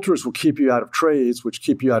filters will keep you out of trades, which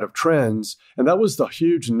keep you out of trends. And that was the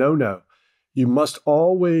huge no-no. You must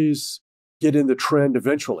always get in the trend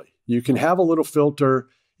eventually. You can have a little filter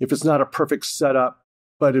if it's not a perfect setup,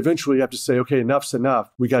 but eventually you have to say, okay, enough's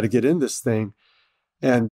enough. We got to get in this thing.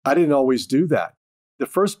 And I didn't always do that. The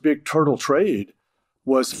first big turtle trade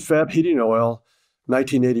was Feb heating oil,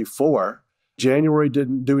 1984. January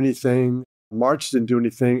didn't do anything. March didn't do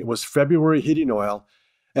anything. It was February heating oil.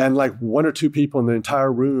 And like one or two people in the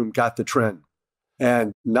entire room got the trend.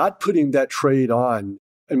 And not putting that trade on,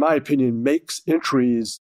 in my opinion, makes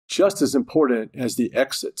entries just as important as the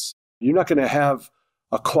exits. You're not going to have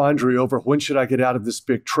a quandary over when should I get out of this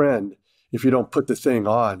big trend if you don't put the thing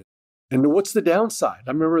on. And what's the downside?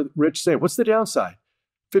 I remember Rich saying, what's the downside?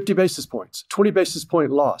 50 basis points, 20 basis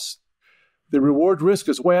point loss. The reward risk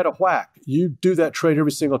is way out of whack. You do that trade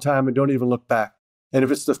every single time and don't even look back. And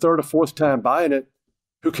if it's the third or fourth time buying it,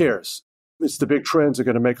 who cares? It's the big trends that are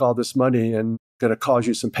going to make all this money and going to cause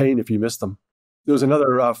you some pain if you miss them. There was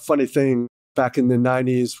another funny thing back in the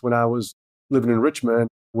 90s when I was living in Richmond.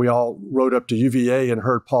 We all rode up to UVA and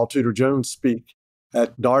heard Paul Tudor Jones speak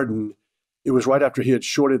at Darden. It was right after he had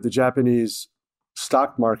shorted the Japanese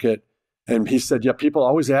stock market. And he said, yeah, people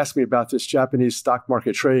always ask me about this Japanese stock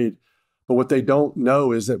market trade. But what they don't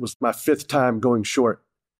know is it was my fifth time going short.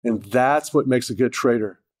 And that's what makes a good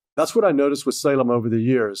trader. That's what I noticed with Salem over the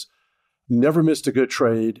years. Never missed a good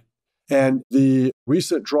trade. And the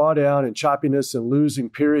recent drawdown and choppiness and losing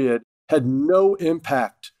period had no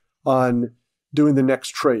impact on doing the next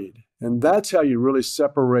trade. And that's how you really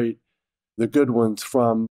separate the good ones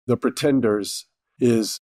from the pretenders,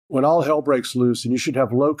 is when all hell breaks loose and you should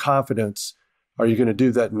have low confidence, are you going to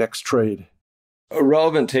do that next trade? A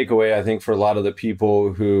relevant takeaway, I think, for a lot of the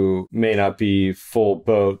people who may not be full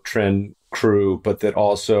boat trend crew, but that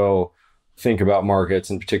also think about markets,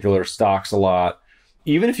 in particular stocks a lot,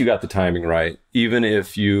 even if you got the timing right, even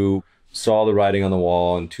if you saw the writing on the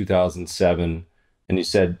wall in 2007 and you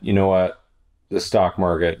said, you know what, the stock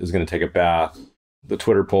market is going to take a bath. The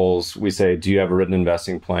Twitter polls, we say, do you have a written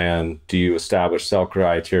investing plan? Do you establish sell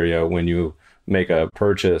criteria when you make a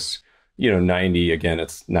purchase? 90, again,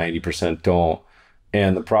 it's 90% don't.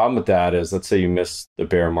 And the problem with that is, let's say you miss the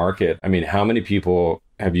bear market. I mean, how many people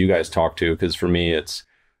have you guys talked to? Because for me, it's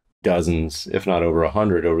dozens, if not over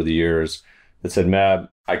 100 over the years that said, Mab,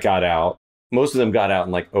 I got out. Most of them got out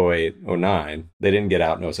in like 08, 09. They didn't get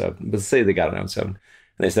out in 07, but say they got out in 07. And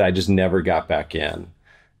they said, I just never got back in.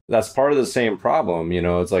 That's part of the same problem.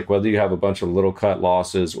 It's like whether you have a bunch of little cut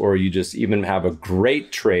losses or you just even have a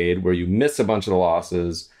great trade where you miss a bunch of the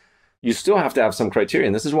losses, you still have to have some criteria.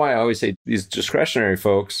 And this is why I always say these discretionary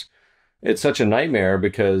folks, it's such a nightmare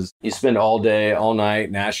because you spend all day, all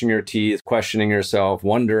night gnashing your teeth, questioning yourself,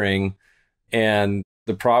 wondering. And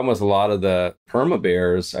the problem with a lot of the perma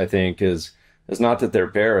bears, I think, is not that they're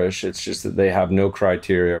bearish. It's just that they have no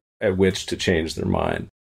criteria at which to change their mind,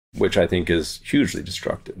 which I think is hugely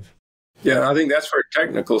destructive. Yeah, I think that's where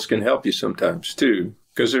technicals can help you sometimes too.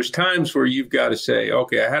 Because there's times where you've got to say,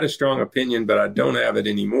 okay, I had a strong opinion, but I don't have it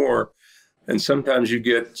anymore. And sometimes you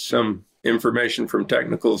get some information from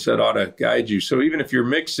technicals that ought to guide you. So even if you're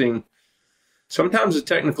mixing, sometimes the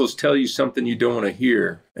technicals tell you something you don't want to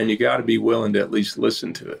hear, and you got to be willing to at least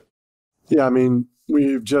listen to it. Yeah, I mean,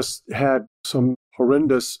 we've just had some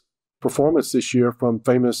horrendous performance this year from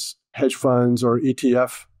famous hedge funds or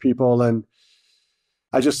ETF people. And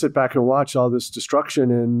I just sit back and watch all this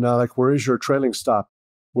destruction and where is your trailing stop?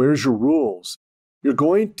 Where's your rules? You're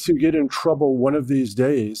going to get in trouble one of these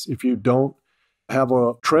days if you don't have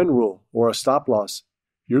a trend rule or a stop loss.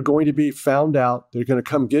 You're going to be found out. They're going to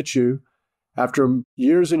come get you after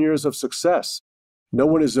years and years of success. No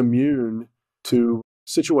one is immune to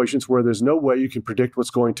situations where there's no way you can predict what's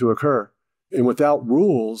going to occur. And without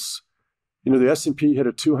rules, the S&P hit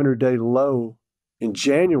a 200-day low in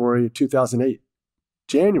January of 2008.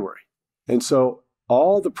 January. And so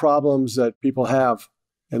all the problems that people have,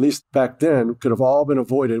 at least back then, could have all been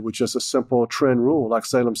avoided with just a simple trend rule. Like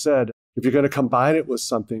Salem said, if you're going to combine it with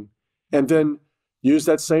something and then use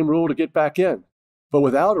that same rule to get back in. But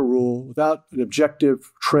without a rule, without an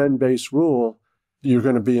objective trend-based rule, you're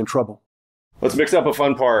going to be in trouble. Let's mix up a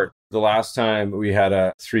fun part. The last time we had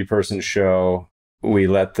a 3-person show, we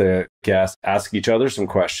let the guests ask each other some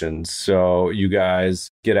questions. So you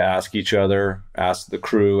guys get to ask each other, ask the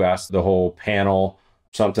crew, ask the whole panel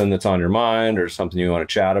something that's on your mind or something you want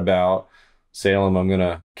to chat about. Salem, I'm going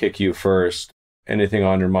to kick you first. Anything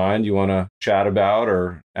on your mind you want to chat about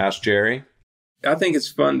or ask Jerry? I think it's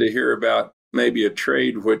fun to hear about maybe a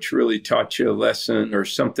trade which really taught you a lesson or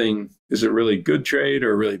something. Is it a really good trade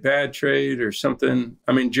or a really bad trade or something?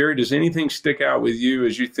 I mean, Jerry, does anything stick out with you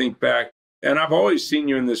as you think back? And I've always seen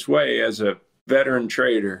you in this way as a veteran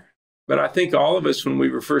trader. But I think all of us, when we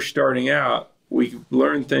were first starting out, we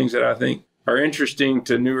learned things that I think are interesting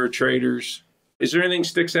to newer traders. Is there anything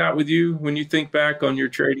sticks out with you when you think back on your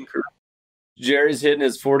trading career? Jerry's hitting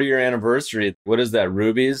his 40-year anniversary. What is that,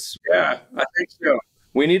 rubies? Yeah, I think so.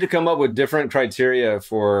 We need to come up with different criteria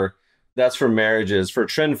that's for marriages. For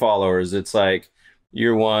trend followers, it's like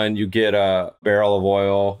year 1, you get a barrel of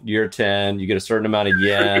oil. Year 10, you get a certain amount of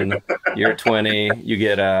yen. Year 20, you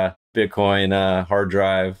get a Bitcoin hard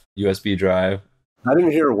drive, USB drive. I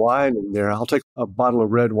didn't hear wine in there. I'll take a bottle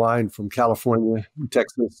of red wine from California,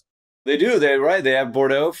 Texas. They do. They have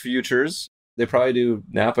Bordeaux futures. They probably do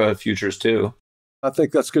Napa futures too. I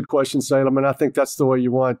think that's a good question, Salem. And I think that's the way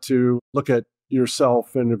you want to look at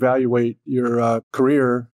yourself and evaluate your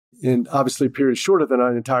career in obviously periods shorter than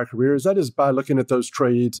an entire career. That is by looking at those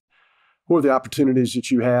trades. What were the opportunities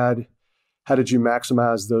that you had? How did you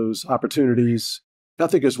maximize those opportunities? I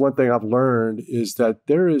think is one thing I've learned is that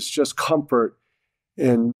there is just comfort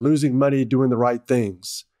in losing money doing the right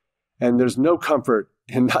things. And there's no comfort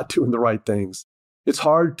in not doing the right things. It's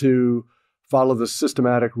hard to follow the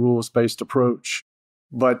systematic rules-based approach.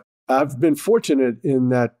 But I've been fortunate in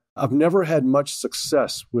that I've never had much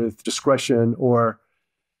success with discretion or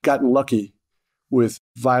gotten lucky with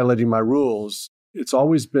violating my rules. It's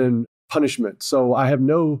always been punishment. So I have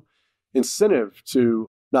no incentive to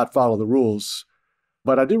not follow the rules.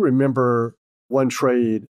 But I do remember one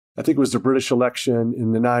trade, I think it was the British election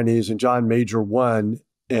in the 90s, and John Major won,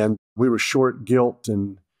 and we were short gilt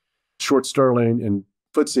and short sterling and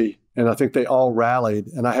FTSE, and I think they all rallied,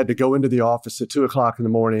 and I had to go into the office at 2:00 in the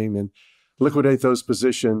morning and liquidate those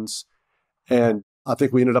positions. And I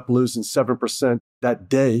think we ended up losing 7% that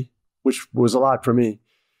day, which was a lot for me.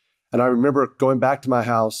 And I remember going back to my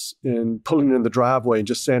house and pulling in the driveway and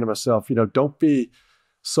just saying to myself, don't be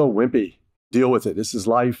so wimpy. Deal with it. This is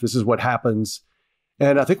life. This is what happens.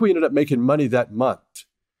 And I think we ended up making money that month.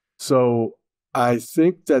 So I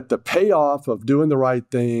think that the payoff of doing the right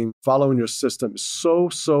thing, following your system is so,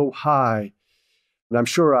 so high. And I'm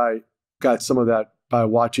sure I got some of that by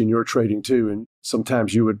watching your trading too. And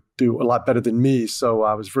sometimes you would do a lot better than me. So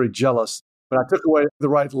I was very jealous. But I took away the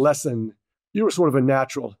right lesson. You were sort of a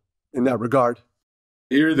natural in that regard.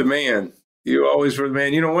 You're the man. You always were the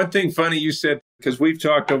man. One thing funny you said, because we've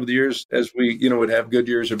talked over the years as we, would have good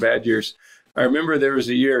years or bad years. I remember there was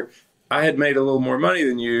a year I had made a little more money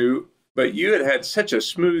than you, but you had such a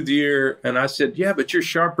smooth year. And I said, yeah, but your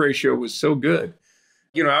Sharpe ratio was so good.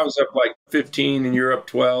 I was up like 15 and you're up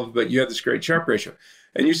 12, but you had this great Sharpe ratio.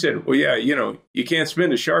 And you said, well, yeah, you can't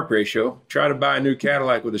spend a Sharpe ratio. Try to buy a new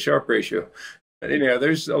Cadillac with a Sharpe ratio. But anyhow,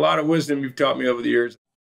 there's a lot of wisdom you've taught me over the years.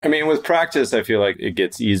 I mean, with practice, I feel like it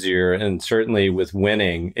gets easier. And certainly with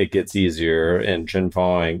winning, it gets easier. And trend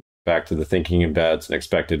following, back to the thinking in bets and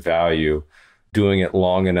expected value, doing it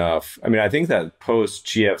long enough. I mean, I think that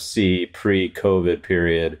post-GFC, pre-COVID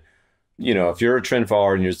period, if you're a trend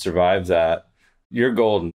follower and you survive that, you're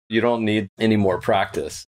golden. You don't need any more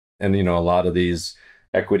practice. And, a lot of these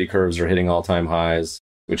equity curves are hitting all-time highs,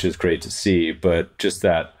 which is great to see. But just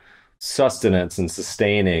that sustenance and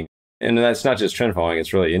sustaining, and that's not just trend following,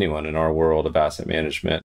 it's really anyone in our world of asset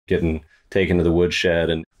management, getting taken to the woodshed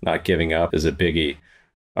and not giving up is a biggie.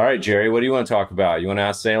 All right, Jerry, what do you want to talk about? You want to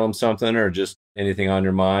ask Salem something or just anything on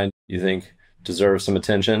your mind you think deserves some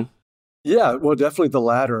attention? Yeah, well, definitely the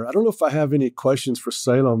latter. I don't know if I have any questions for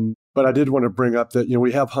Salem, but I did want to bring up that,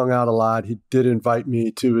 we have hung out a lot. He did invite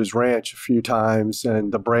me to his ranch a few times,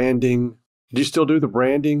 and the branding. Do you still do the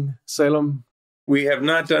branding, Salem? We have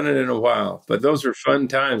not done it in a while, but those are fun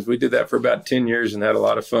times. We did that for about 10 years and had a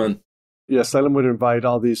lot of fun. Yeah, Salem would invite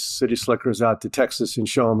all these city slickers out to Texas and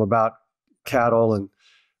show them about cattle and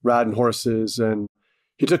riding horses. And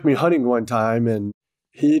he took me hunting one time, and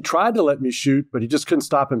he tried to let me shoot, but he just couldn't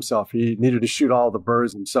stop himself. He needed to shoot all the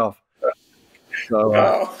birds himself. So,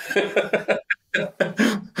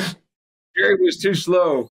 Jerry was too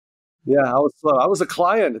slow. Yeah, I was slow. I was a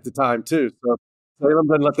client at the time too. So Salem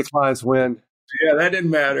doesn't let the clients win. Yeah, that didn't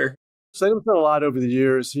matter. Salem's done a lot over the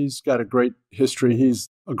years. He's got a great history. He's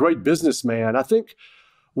a great businessman. I think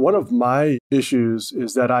one of my issues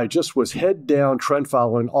is that I just was head down trend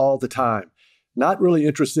following all the time, not really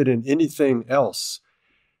interested in anything else.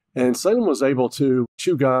 And Salem was able to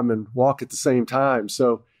chew gum and walk at the same time.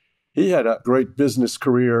 So he had a great business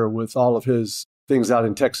career with all of his things out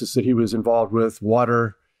in Texas that he was involved with,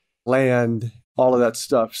 water, land, all of that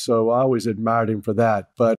stuff. So I always admired him for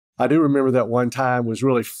that. But I do remember that one time was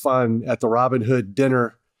really fun at the Robin Hood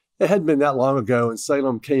dinner. It hadn't been that long ago, and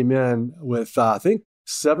Salem came in with, I think,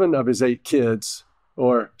 7 of his 8 kids,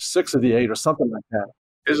 or 6 of the 8, or something like that.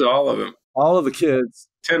 It was all of them. All of the kids.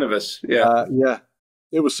 10 of us, yeah. Yeah.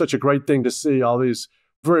 It was such a great thing to see all these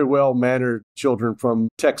very well-mannered children from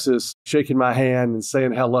Texas shaking my hand and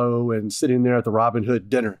saying hello and sitting there at the Robin Hood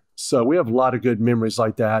dinner. So we have a lot of good memories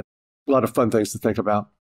like that, a lot of fun things to think about.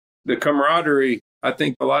 The camaraderie, I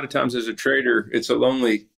think a lot of times as a trader, it's a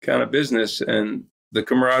lonely kind of business, and the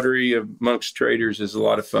camaraderie amongst traders is a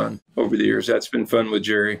lot of fun over the years. That's been fun with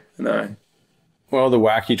Jerry and I. Well, the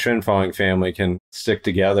wacky trend following family can stick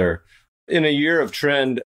together. In a year of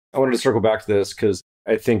trend, I wanted to circle back to this because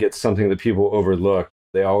I think it's something that people overlook.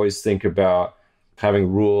 They always think about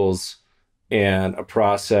having rules and a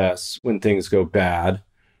process when things go bad.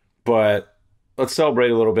 But let's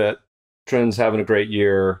celebrate a little bit. Trend's having a great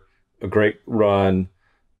year, a great run.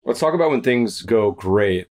 Let's talk about when things go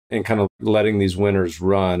great and kind of letting these winners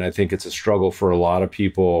run. I think it's a struggle for a lot of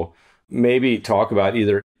people. Maybe talk about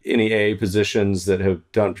either any A positions that have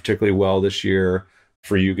done particularly well this year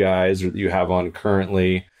for you guys or that you have on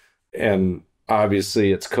currently. And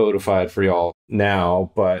obviously it's codified for y'all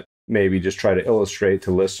now, but maybe just try to illustrate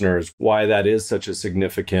to listeners why that is such a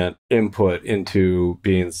significant input into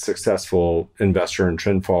being a successful investor and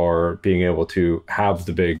trend follower, being able to have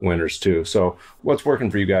the big winners too. So what's working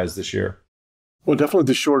for you guys this year? Well, definitely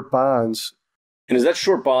the short bonds. And is that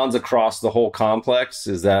short bonds across the whole complex?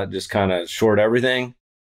 Is that just kind of short everything?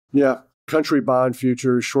 Yeah. Country bond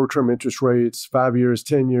futures, short-term interest rates, 5 years,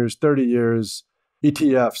 10 years, 30 years,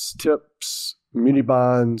 ETFs, TIPS, muni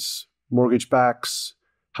bonds, mortgage backs,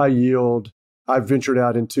 high yield. I ventured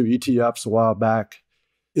out into ETFs a while back.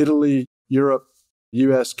 Italy, Europe,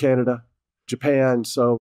 US, Canada, Japan.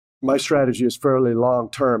 So my strategy is fairly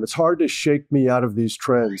long-term. It's hard to shake me out of these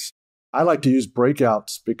trends. I like to use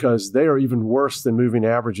breakouts because they are even worse than moving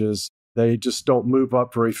averages. They just don't move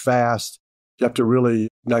up very fast. You have to really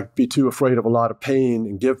not be too afraid of a lot of pain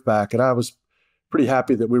and give back. And I was pretty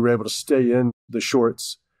happy that we were able to stay in the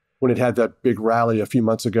shorts when it had that big rally a few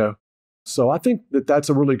months ago. So I think that that's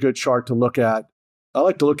a really good chart to look at. I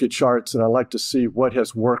like to look at charts and I like to see what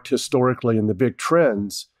has worked historically in the big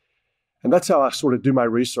trends. And that's how I sort of do my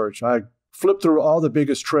research. I flip through all the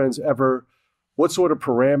biggest trends ever. What sort of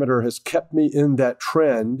parameter has kept me in that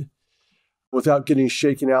trend without getting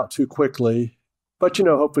shaken out too quickly? But,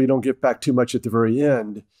 hopefully you don't get back too much at the very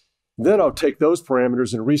end. Then I'll take those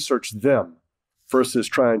parameters and research them versus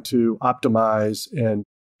trying to optimize and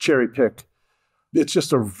cherry pick. It's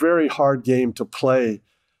just a very hard game to play.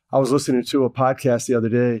 I was listening to a podcast the other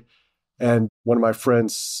day, and one of my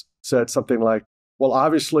friends said something like, well,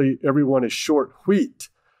 obviously everyone is short wheat.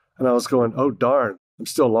 And I was going, oh, darn, I'm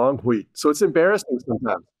still long wheat. So it's embarrassing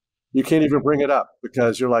sometimes. You can't even bring it up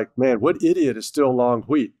because you're like, man, what idiot is still long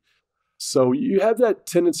wheat? So you have that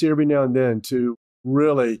tendency every now and then to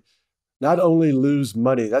really not only lose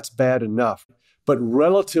money, that's bad enough, but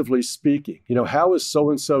relatively speaking, how is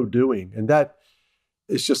so-and-so doing? And that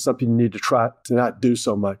is just something you need to try to not do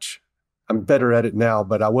so much. I'm better at it now,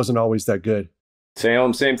 but I wasn't always that good.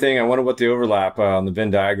 Salem, same thing. I wonder what the overlap on the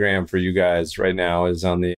Venn diagram for you guys right now is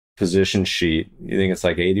on the position sheet. You think it's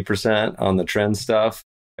like 80% on the trend stuff?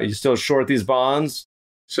 Are you still short these bonds?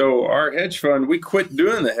 So our hedge fund, we quit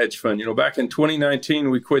doing the hedge fund. Back in 2019,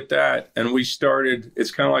 we quit that and we started,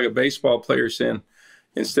 it's kind of like a baseball player saying,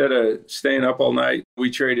 instead of staying up all night, we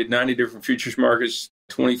traded 90 different futures markets,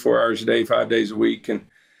 24 hours a day, 5 days a week. And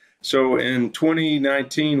so in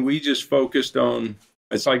 2019, we just focused on,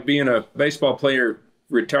 it's like being a baseball player,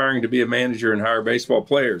 retiring to be a manager and hire baseball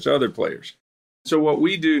players, other players. So what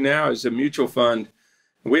we do now is a mutual fund.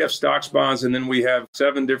 We have stocks, bonds, and then we have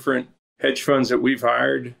 7 different hedge funds that we've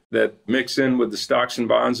hired that mix in with the stocks and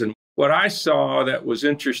bonds. And what I saw that was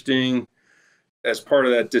interesting as part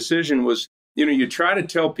of that decision was, you try to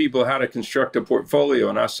tell people how to construct a portfolio.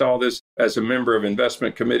 And I saw this as a member of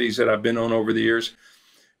investment committees that I've been on over the years.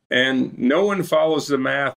 And no one follows the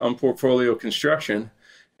math on portfolio construction.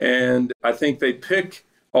 And I think they pick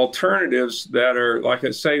alternatives that are, like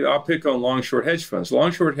I say, I'll pick on long-short hedge funds.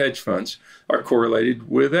 Long-short hedge funds are correlated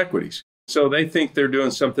with equities. So they think they're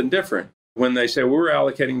doing something different when they say, we're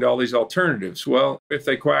allocating to all these alternatives. Well, if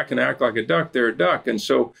they quack and act like a duck, they're a duck. And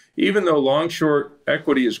so even though long-short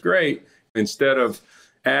equity is great, instead of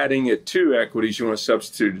adding it to equities, you want to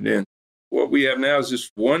substitute it in. What we have now is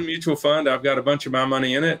just one mutual fund. I've got a bunch of my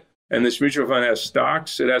money in it. And this mutual fund has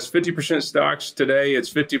stocks. It has 50% stocks today. It's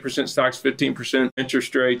 50% stocks, 15%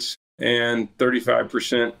 interest rates, and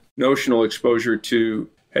 35% notional exposure to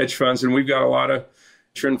hedge funds. And we've got a lot of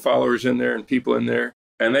trend followers in there and people in there,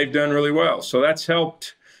 and they've done really well. So that's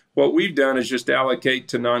helped. What we've done is just allocate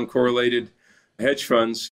to non-correlated hedge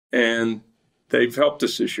funds, and they've helped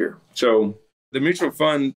us this year. So the mutual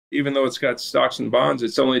fund, even though it's got stocks and bonds,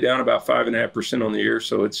 it's only down about 5.5% on the year.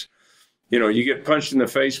 So it's, you get punched in the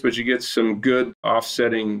face, but you get some good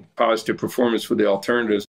offsetting positive performance with the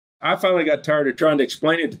alternatives. I finally got tired of trying to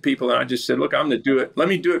explain it to people, and I just said, look, I'm going to do it. Let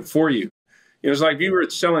me do it for you. It was like if you were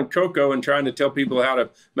selling cocoa and trying to tell people how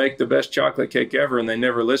to make the best chocolate cake ever, and they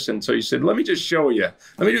never listened. So you said, let me just show you.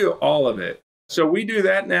 Let me do all of it. So we do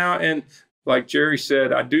that now. And like Jerry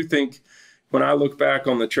said, I do think when I look back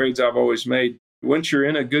on the trades I've always made, once you're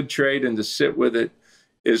in a good trade and to sit with it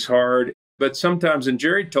is hard. But sometimes, and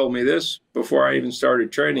Jerry told me this before I even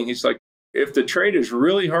started trading, he's like, if the trade is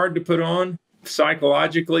really hard to put on,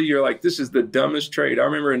 psychologically, you're like, this is the dumbest trade. I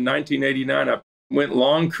remember in 1989, I went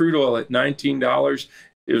long crude oil at $19.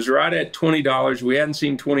 It was right at $20. We hadn't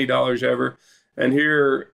seen $20 ever. And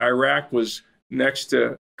here Iraq was next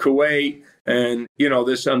to Kuwait and,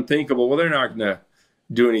 this unthinkable, well, they're not going to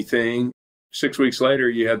do anything. 6 weeks later,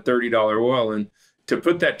 you had $30 oil. And to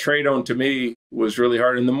put that trade on to me was really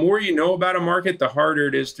hard. And the more you know about a market, the harder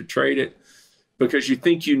it is to trade it because you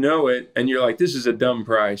think you know it and you're like, this is a dumb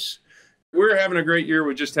price. We're having a great year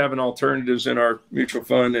with just having alternatives in our mutual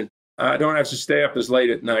fund. And I don't have to stay up as late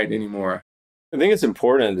at night anymore. I think it's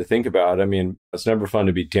important to think about. It's never fun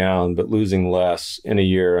to be down, but losing less in a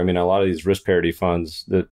year. A lot of these risk parity funds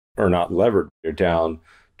that are not levered. You're down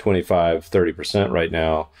 25, 30% right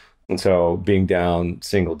now. And so being down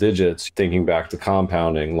single digits, thinking back to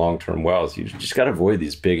compounding long-term wealth, you just got to avoid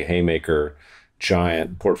these big haymaker,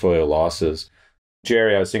 giant portfolio losses.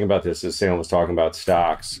 Jerry, I was thinking about this as Salem was talking about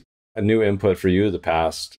stocks. A new input for you the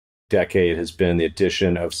past decade has been the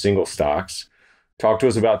addition of single stocks. Talk to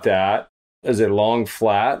us about that. Is it long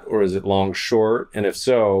flat or is it long short? And if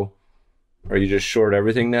so, are you just short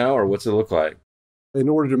everything now or what's it look like? In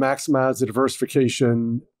order to maximize the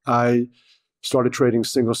diversification, I started trading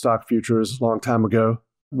single stock futures a long time ago.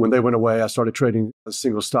 When they went away, I started trading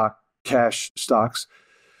single stock cash stocks.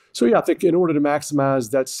 So yeah, I think in order to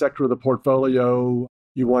maximize that sector of the portfolio,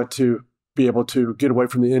 you want to be able to get away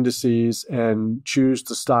from the indices and choose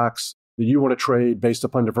the stocks that you want to trade based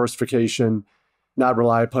upon diversification, not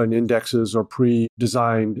rely upon indexes or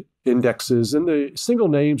pre-designed indexes. And the single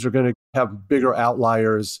names are going to have bigger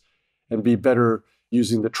outliers and be better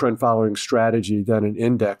using the trend following strategy than an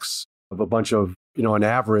index of a bunch of, an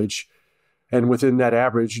average. And within that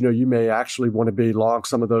average, you may actually want to be long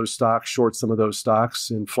some of those stocks, short some of those stocks,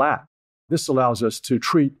 and flat. This allows us to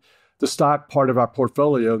treat the stock part of our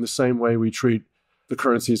portfolio in the same way we treat the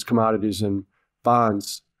currencies, commodities, and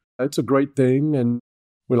bonds. It's a great thing, and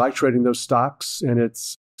we like trading those stocks, and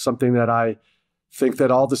it's something that I think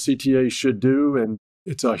that all the CTAs should do, and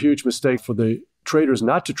it's a huge mistake for the traders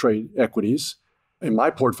not to trade equities. In my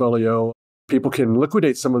portfolio, people can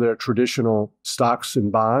liquidate some of their traditional stocks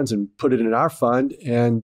and bonds and put it in our fund,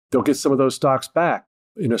 and they'll get some of those stocks back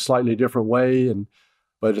in a slightly different way.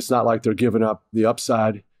 But it's not like they're giving up the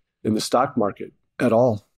upside in the stock market at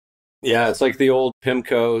all. Yeah, it's like the old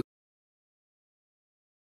PIMCO.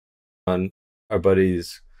 On our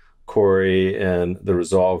buddies Corey and the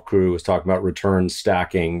Resolve crew was talking about return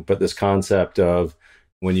stacking, but this concept of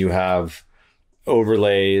when you have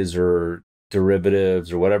overlays or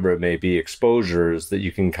derivatives or whatever it may be, exposures that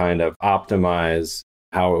you can kind of optimize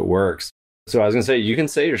how it works. So I was going to say, you can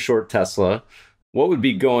say you're short Tesla. What would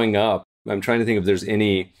be going up? I'm trying to think if there's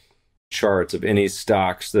any charts of any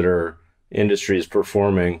stocks that are industries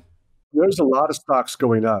performing. There's a lot of stocks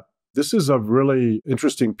going up. This is a really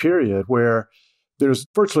interesting period where there's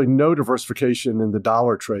virtually no diversification in the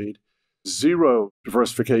dollar trade, zero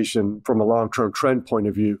diversification from a long-term trend point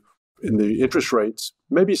of view in the interest rates,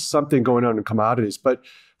 maybe something going on in commodities. But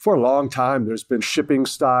for a long time, there's been shipping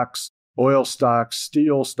stocks, oil stocks,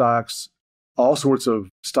 steel stocks, all sorts of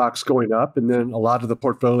stocks going up. And then a lot of the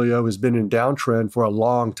portfolio has been in downtrend for a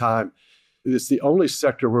long time. It's the only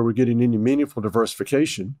sector where we're getting any meaningful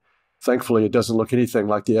diversification. Thankfully, it doesn't look anything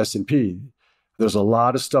like the S&P. There's a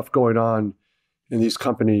lot of stuff going on in these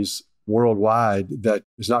companies worldwide that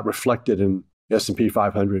is not reflected in S&P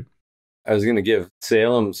 500. I was going to give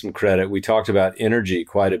Salem some credit. We talked about energy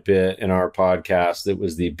quite a bit in our podcast. It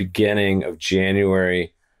was the beginning of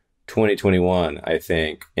January 2021, I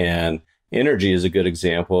think. And energy is a good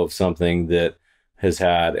example of something that has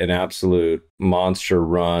had an absolute monster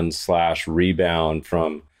run / rebound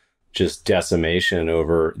from just decimation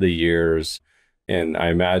over the years. And I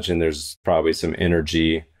imagine there's probably some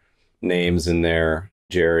energy names in there,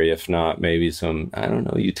 Jerry, if not maybe some, I don't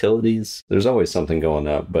know, utilities. There's always something going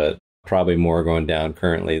up, but probably more going down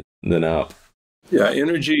currently than up. Yeah,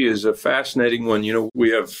 energy is a fascinating one. We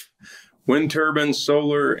have wind turbines,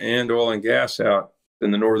 solar, and oil and gas out in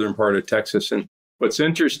the northern part of Texas. And what's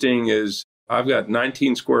interesting is I've got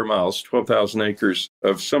 19 square miles, 12,000 acres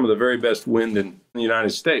of some of the very best wind in the United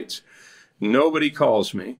States. Nobody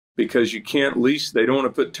calls me because you can't lease. They don't want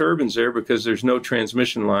to put turbines there because there's no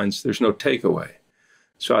transmission lines. There's no takeaway.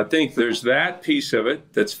 So I think there's that piece of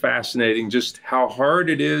it that's fascinating, just how hard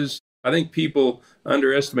it is. I think people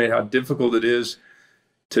underestimate how difficult it is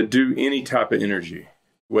to do any type of energy,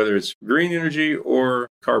 whether it's green energy or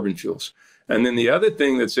carbon fuels. And then the other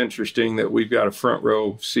thing that's interesting that we've got a front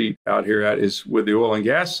row seat out here at is with the oil and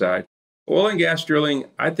gas side. Oil and gas drilling,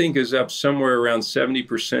 I think, is up somewhere around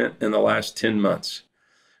 70% in the last 10 months.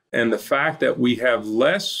 And the fact that we have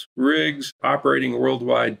less rigs operating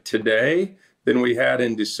worldwide today than we had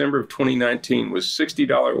in December of 2019 was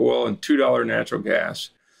 $60 oil and $2 natural gas.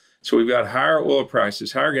 So we've got higher oil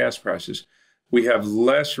prices, higher gas prices. We have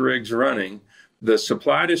less rigs running. The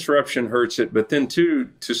supply disruption hurts it. But then, too,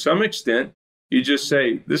 to some extent, you just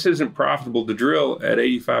say, this isn't profitable to drill at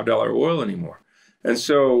 $85 oil anymore. And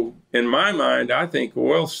so in my mind, I think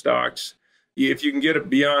oil stocks, if you can get it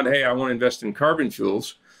beyond, hey, I want to invest in carbon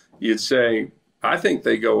fuels, you'd say, I think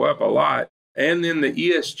they go up a lot. And then the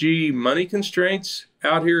ESG money constraints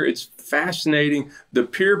out here, it's fascinating. The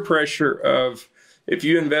peer pressure of, if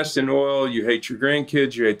you invest in oil, you hate your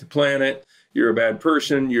grandkids, you hate the planet, you're a bad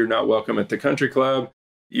person, you're not welcome at the country club.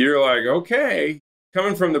 you're like, okay,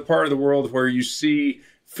 coming from the part of the world where you see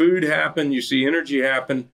food happen, you see energy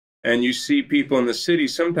happen, and you see people in the city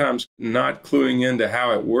sometimes not cluing into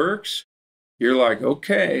how it works, you're like,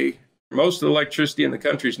 okay, most of the electricity in the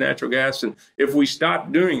country is natural gas. And if we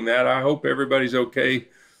stop doing that, I hope everybody's okay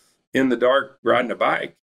in the dark riding a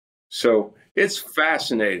bike. So it's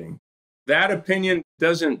fascinating. That opinion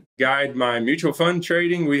doesn't guide my mutual fund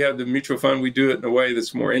trading. We have the mutual fund, we do it in a way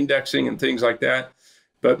that's more indexing and things like that.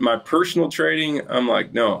 But my personal trading, I'm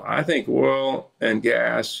like, no, I think oil and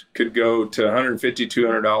gas could go to $150,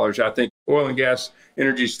 $200. I think oil and gas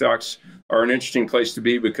energy stocks are an interesting place to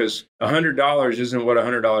be because $100 isn't what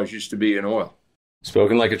 $100 used to be in oil.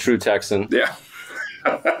 Spoken like a true Texan. Yeah.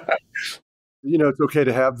 It's okay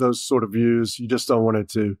to have those sort of views. You just don't want it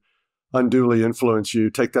to unduly influence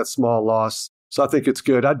you, take that small loss. So I think it's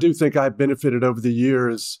good. I do think I benefited over the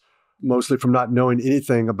years, mostly from not knowing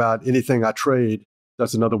anything about anything I trade.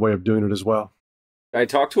 That's another way of doing it as well. I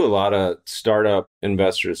talk to a lot of startup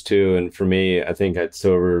investors too. And for me, I think it's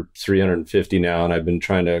over 350 now. And I've been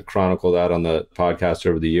trying to chronicle that on the podcast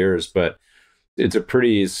over the years. But it's a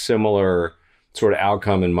pretty similar sort of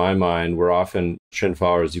outcome in my mind, where often trend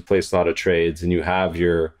followers, you place a lot of trades and you have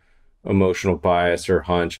your emotional bias or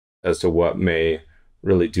hunch as to what may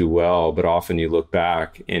really do well. But often you look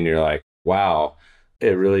back and you're like, wow,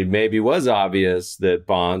 it really maybe was obvious that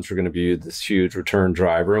bonds were going to be this huge return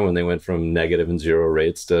driver when they went from negative and zero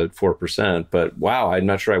rates to 4%. But wow, I'm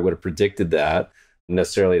not sure I would have predicted that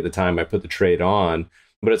necessarily at the time I put the trade on.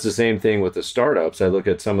 But it's the same thing with the startups. I look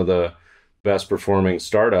at some of the best performing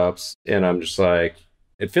startups and I'm just like,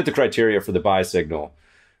 it fit the criteria for the buy signal.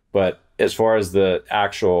 But as far as the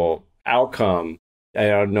actual outcome, I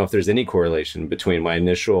don't know if there's any correlation between my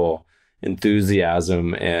initial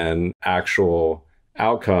enthusiasm and actual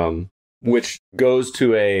outcome, which goes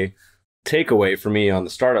to a takeaway for me on the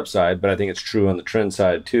startup side, but I think it's true on the trend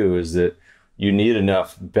side too, is that you need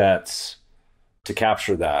enough bets to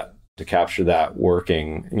capture that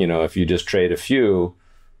working. If you just trade a few,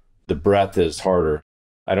 the breadth is harder.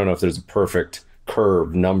 I don't know if there's a perfect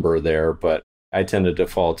curve number there, but I tend to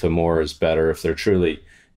default to more is better if they're truly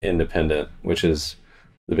independent, which is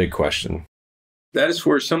the big question. That is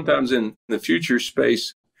where sometimes in the future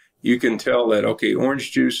space, you can tell that, okay,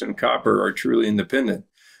 orange juice and copper are truly independent.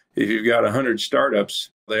 If you've got 100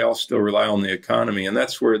 startups, they all still rely on the economy. And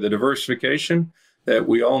that's where the diversification that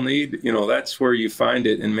we all need, that's where you find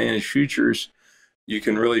it in managed futures. You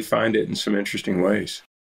can really find it in some interesting ways.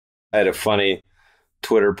 I had a funny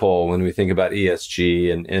Twitter poll when we think about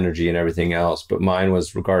ESG and energy and everything else, but mine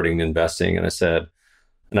was regarding investing. And I said,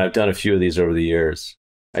 and I've done a few of these over the years.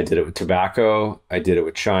 I did it with tobacco, I did it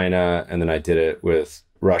with China, and then I did it with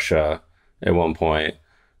Russia at one point,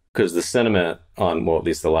 because the sentiment on, well, at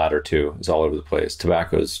least the latter two is all over the place.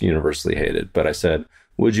 Tobacco is universally hated. But I said,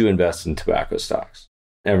 would you invest in tobacco stocks?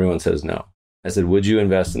 Everyone says no. I said, would you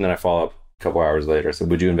invest? And then I follow up a couple hours later. I said,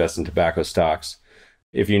 would you invest in tobacco stocks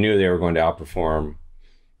if you knew they were going to outperform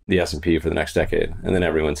the S&P for the next decade? And then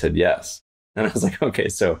everyone said yes. And I was like, okay,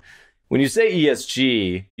 so when you say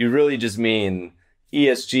ESG, you really just mean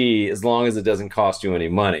ESG as long as it doesn't cost you any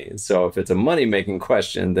money. So if it's a money-making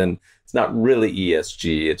question, then it's not really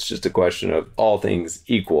ESG. It's just a question of all things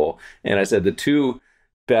equal. And I said the two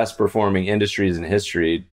best performing industries in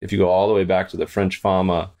history, if you go all the way back to the French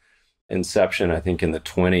Pharma inception, I think in the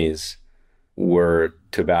 20s, were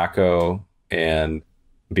tobacco and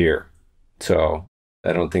beer. So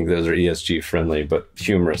I don't think those are ESG friendly, but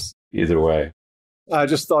humorous either way. I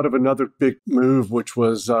just thought of another big move, which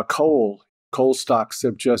was coal. Coal stocks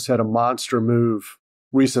have just had a monster move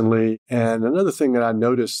recently. And another thing that I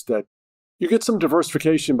noticed, that you get some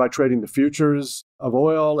diversification by trading the futures of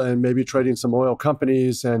oil and maybe trading some oil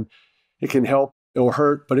companies, and it can help or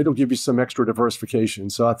hurt, but it'll give you some extra diversification.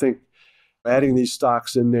 So I think adding these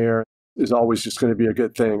stocks in there is always just going to be a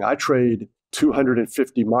good thing. I trade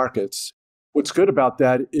 250 markets. What's good about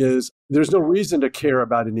that is there's no reason to care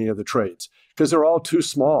about any of the trades because they're all too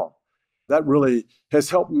small. That really has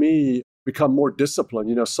helped me become more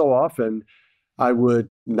disciplined. So often I would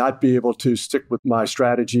not be able to stick with my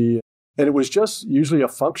strategy. And it was just usually a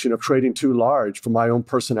function of trading too large for my own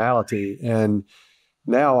personality. And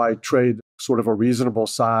now I trade sort of a reasonable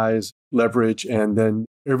size leverage. And then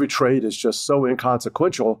every trade is just so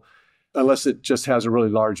inconsequential unless it just has a really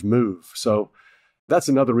large move. So that's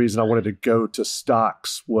another reason I wanted to go to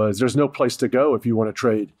stocks, was there's no place to go if you want to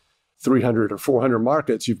trade 300 or 400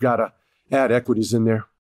 markets. You've got to add equities in there.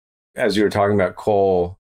 As you were talking about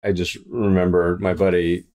coal, I just remember my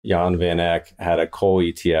buddy Jan Van Eck had a coal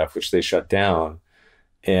ETF, which they shut down.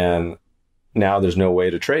 And now there's no way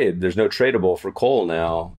to trade. There's no tradable for coal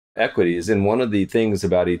now, equities. And one of the things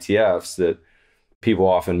about ETFs that people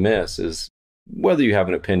often miss is whether you have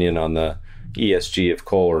an opinion on the ESG of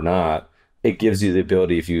coal or not, it gives you the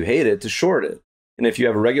ability, if you hate it, to short it. And if you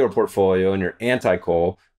have a regular portfolio and you're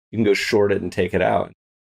anti-coal, you can go short it and take it out.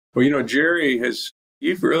 Well, Jerry,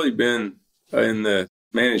 you've really been in the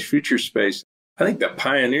managed future space. I think the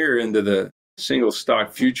pioneer into the single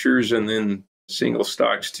stock futures and then single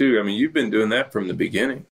stocks too. I mean, you've been doing that from the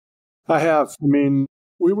beginning. I have. I mean,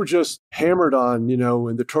 we were just hammered on,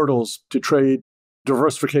 in the turtles to trade.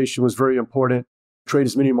 Diversification was very important. Trade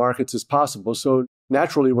as many markets as possible. So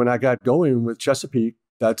naturally, when I got going with Chesapeake,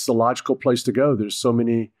 that's the logical place to go. There's so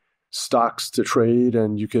many stocks to trade,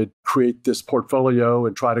 and you could create this portfolio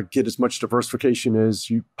and try to get as much diversification as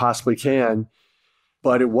you possibly can.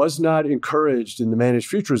 But it was not encouraged in the managed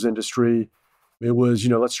futures industry. It was,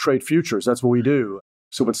 let's trade futures. That's what we do.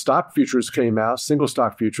 So when stock futures came out, single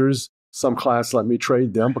stock futures, some clients let me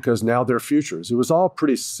trade them because now they're futures. It was all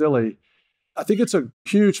pretty silly. I think it's a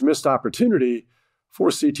huge missed opportunity for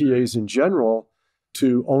CTAs in general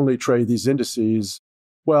to only trade these indices.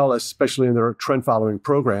 Well, especially in their trend following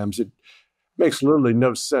programs, it makes literally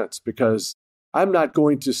no sense because I'm not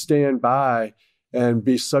going to stand by and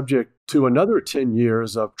be subject to another 10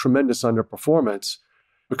 years of tremendous underperformance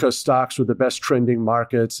because stocks were the best trending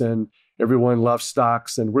markets and everyone loves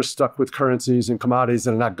stocks and we're stuck with currencies and commodities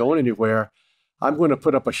that are not going anywhere. I'm going to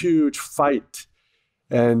put up a huge fight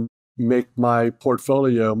and make my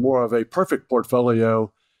portfolio more of a perfect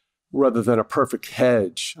portfolio rather than a perfect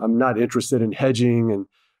hedge. I'm not interested in hedging, and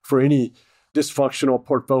for any dysfunctional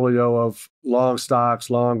portfolio of long stocks,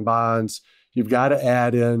 long bonds, you've got to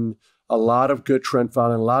add in a lot of good trend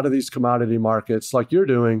following, a lot of these commodity markets like you're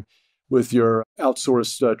doing with your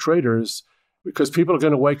outsourced traders, because people are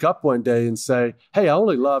going to wake up one day and say, hey, I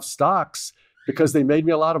only love stocks because they made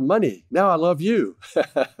me a lot of money. Now I love you.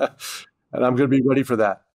 And I'm going to be ready for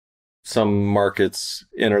that. Some markets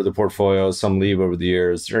enter the portfolio, some leave over the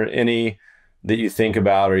years. Is there any that you think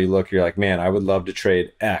about or you look, you're like, man, I would love to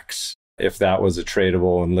trade X if that was a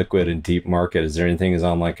tradable and liquid and deep market? Is there anything is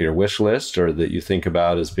on like your wish list or that you think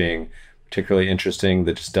about as being particularly interesting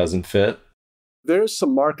that just doesn't fit? There's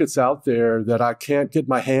some markets out there that I can't get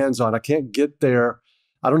my hands on. I can't get there.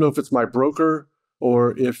 I don't know if it's my broker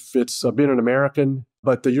or if it's being an American,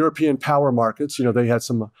 but the European power markets, they had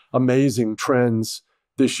some amazing trends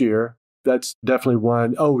this year. That's definitely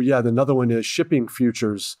one. Oh, yeah. Another one is shipping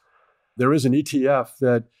futures. There is an ETF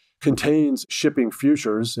that contains shipping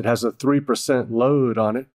futures. It has a 3% load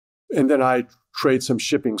on it. And then I trade some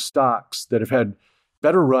shipping stocks that have had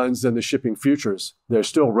better runs than the shipping futures. They're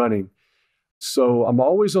still running. So I'm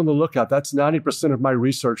always on the lookout. That's 90% of my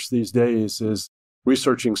research these days is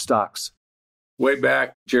researching stocks. Way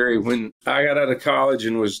back, Jerry, when I got out of college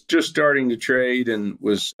and was just starting to trade and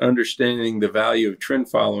was understanding the value of trend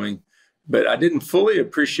following, but I didn't fully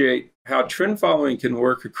appreciate how trend following can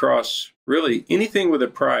work across really anything with a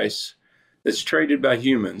price that's traded by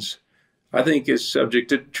humans, I think is subject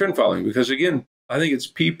to trend following. Because again, I think it's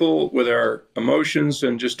people with our emotions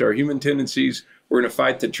and just our human tendencies. We're going to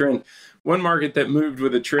fight the trend. One market that moved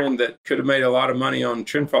with a trend that could have made a lot of money on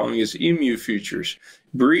trend following is emu futures.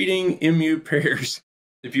 Breeding emu pairs.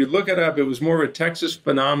 If you look it up, it was more of a Texas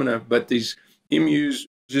phenomena, but these emus,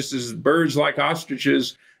 just as birds like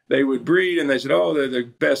ostriches, they would breed and they said, oh, they're the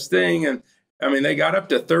best thing. And I mean, they got up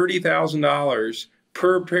to $30,000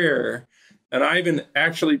 per pair. And I even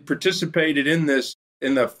actually participated in this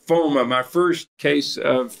in the FOMA, my first case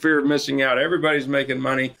of fear of missing out. Everybody's making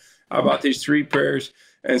money. I bought these 3 pairs.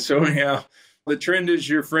 And so anyhow, the trend is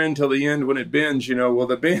your friend till the end when it bends, well,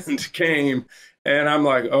 the bend came. And I'm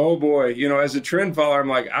like, oh boy, as a trend follower, I'm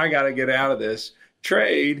like, I got to get out of this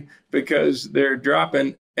trade because they're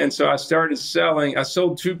dropping. And so I started selling. I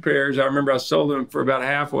sold 2 pairs. I remember I sold them for about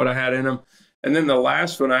half what I had in them. And then the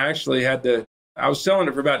last one, I actually I was selling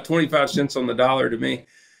it for about 25 cents on the dollar to me.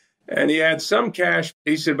 And he had some cash.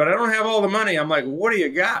 He said, but I don't have all the money. I'm like, what do you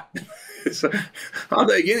got? So I'll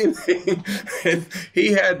take anything. And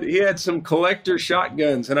he had some collector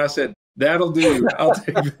shotguns. And I said, that'll do. I'll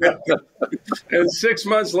take that. And 6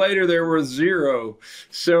 months later, there were 0.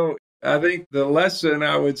 So I think the lesson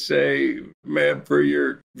I would say, man, for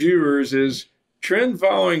your viewers is trend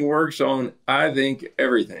following works on, I think,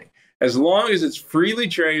 everything. As long as it's freely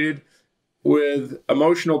traded with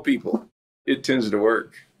emotional people, it tends to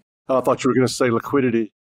work. I thought you were going to say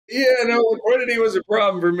liquidity. Yeah, no, liquidity was a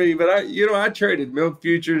problem for me. But I traded milk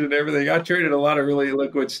futures and everything. I traded a lot of really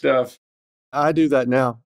liquid stuff. I do that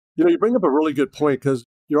now. You bring up a really good point because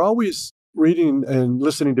you're always reading and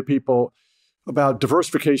listening to people about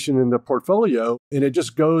diversification in the portfolio, and it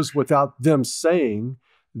just goes without them saying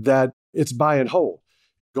that it's buy and hold.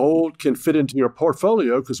 Gold can fit into your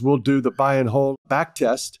portfolio because we'll do the buy and hold back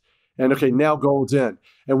test. And okay, now gold's in.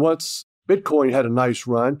 And once Bitcoin had a nice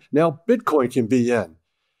run, now Bitcoin can be in.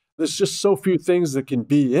 There's just so few things that can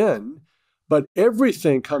be in, but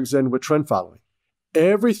everything comes in with trend following.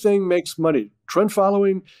 Everything makes money. Trend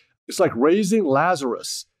following, it's like raising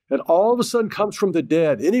Lazarus. And all of a sudden comes from the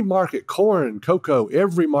dead. Any market, corn, cocoa,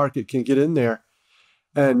 every market can get in there.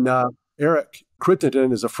 And Eric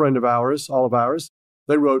Crittenden is a friend of ours, all of ours.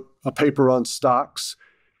 They wrote a paper on stocks.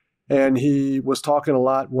 And he was talking a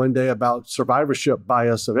lot one day about survivorship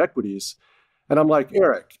bias of equities. And I'm like,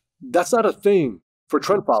 Eric, that's not a thing for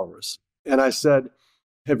trend followers. And I said,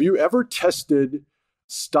 have you ever tested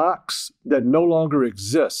stocks that no longer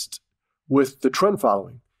exist with the trend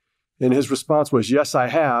following? And his response was, yes, I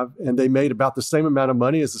have. And they made about the same amount of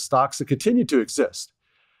money as the stocks that continue to exist.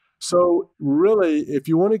 So really, if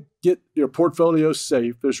you want to get your portfolio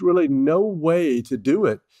safe, there's really no way to do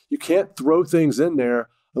it. You can't throw things in there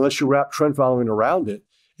unless you wrap trend following around it.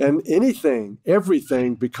 And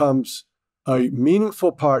everything becomes a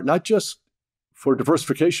meaningful part, not just for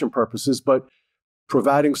diversification purposes, but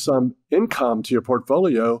providing some income to your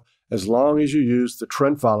portfolio as long as you use the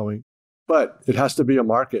trend following. But it has to be a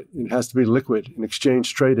market. It has to be liquid and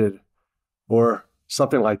exchange traded or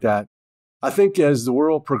something like that. I think as the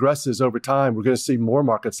world progresses over time, we're going to see more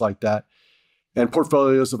markets like that. And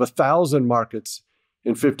portfolios of 1,000 markets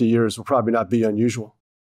in 50 years will probably not be unusual.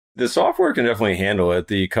 The software can definitely handle it.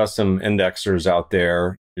 The custom indexers out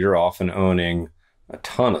there, you're often owning a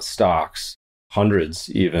ton of stocks, hundreds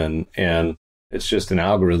even, and it's just an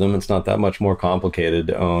algorithm. It's not that much more complicated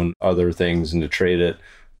to own other things and to trade it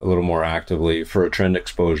a little more actively for a trend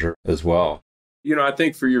exposure as well. I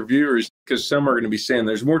think for your viewers, because some are going to be saying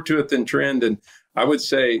there's more to it than trend. And I would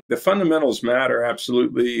say the fundamentals matter,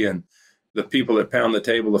 absolutely. And the people that pound the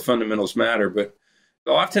table, the fundamentals matter. But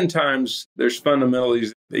oftentimes there's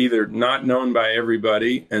fundamentals either not known by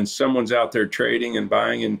everybody and someone's out there trading and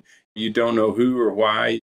buying and you don't know who or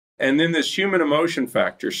why. And then this human emotion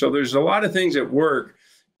factor. So there's a lot of things at work.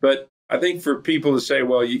 But I think for people to say,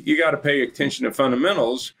 well, you got to pay attention to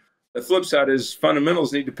fundamentals. The flip side is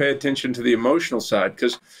fundamentals need to pay attention to the emotional side,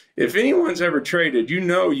 because if anyone's ever traded,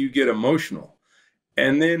 you get emotional.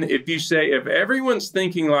 And then if you say, if everyone's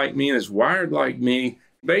thinking like me and is wired like me,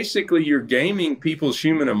 basically you're gaming people's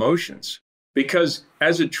human emotions. Because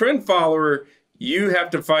as a trend follower, you have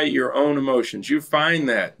to fight your own emotions. You find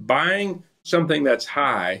that buying something that's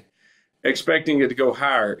high, expecting it to go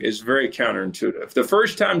higher is very counterintuitive. The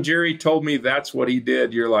first time Jerry told me that's what he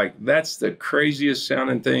did, you're like, that's the craziest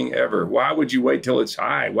sounding thing ever. Why would you wait till it's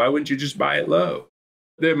high? Why wouldn't you just buy it low?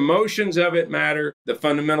 The emotions of it matter. The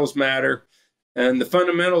fundamentals matter. And the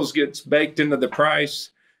fundamentals gets baked into the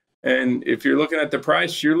price. And if you're looking at the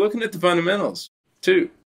price, you're looking at the fundamentals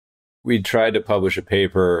too. We tried to publish a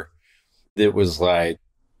paper that was like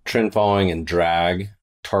trend following and drag,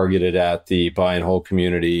 targeted at the buy and hold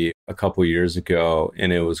community a couple years ago.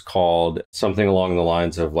 And it was called something along the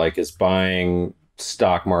lines of like, is buying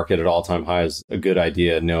stock market at all-time highs a good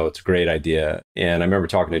idea? No, it's a great idea. And I remember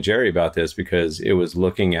talking to Jerry about this because it was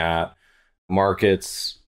looking at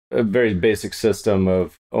markets, a very basic system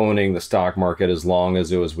of owning the stock market as long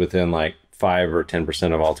as it was within like 5 or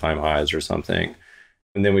 10% of all-time highs or something.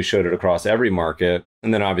 And then we showed it across every market.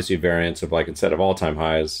 And then obviously variance of like, instead of all-time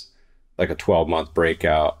highs, like a 12-month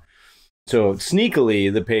breakout. So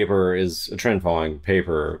sneakily, the paper is a trend following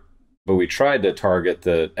paper, but we tried to target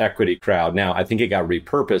the equity crowd. Now, I think it got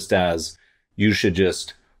repurposed as you should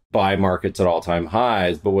just buy markets at all-time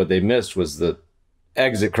highs. But what they missed was the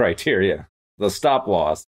exit criteria, the stop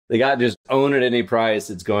loss. They got just own at any price.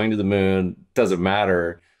 It's going to the moon. Doesn't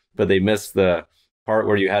matter. But they missed the part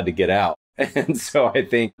where you had to get out. And so I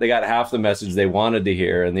think they got half the message they wanted to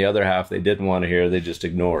hear and the other half they didn't want to hear, they just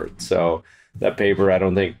ignored. So that paper, I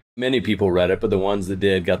don't think many people read it, but the ones that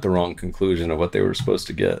did got the wrong conclusion of what they were supposed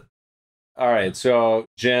to get. All right. So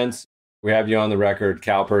gents, we have you on the record.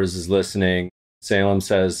 CalPERS is listening. Salem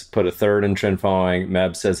says put a third in trend following.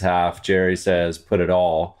 Meb says half. Jerry says put it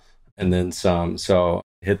all and then some. So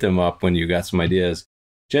hit them up when you got some ideas.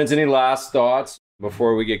 Gents, any last thoughts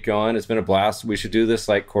before we get going? It's been a blast. We should do this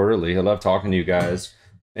like quarterly. I love talking to you guys.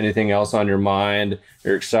 Anything else on your mind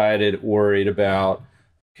you're excited, worried about,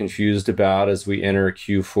 confused about as we enter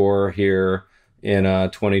Q4 here in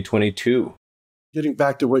 2022? Getting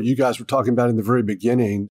back to what you guys were talking about in the very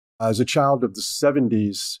beginning, as a child of the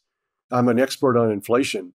 70s, I'm an expert on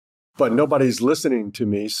inflation, but nobody's listening to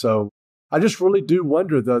me. So I just really do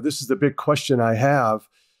wonder, though, this is the big question I have.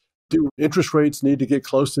 do interest rates need to get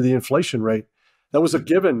close to the inflation rate? That was a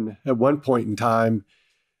given at one point in time.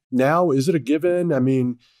 Now, is it a given? I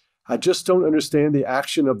mean, I just don't understand the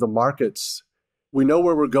action of the markets. We know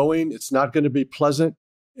where we're going. It's not going to be pleasant.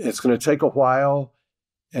 It's going to take a while.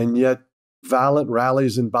 And yet, violent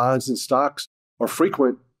rallies in bonds and stocks are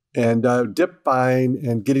frequent, and dip buying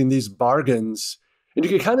and getting these bargains. And you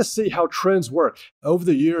can kind of see how trends work. Over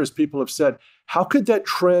the years, people have said, how could that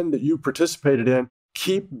trend that you participated in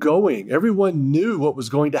keep going? Everyone knew what was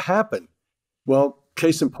going to happen. Well,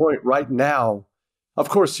 case in point, right now, of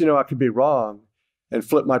course, I could be wrong and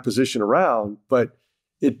flip my position around, but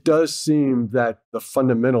it does seem that the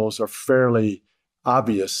fundamentals are fairly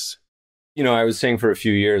obvious. I was saying for a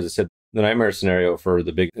few years, I said the nightmare scenario for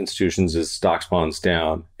the big institutions is stocks, bonds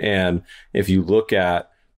down. And if you look at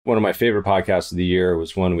one of my favorite podcasts of the year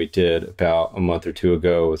was one we did about a month or two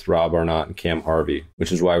ago with Rob Arnott and Cam Harvey,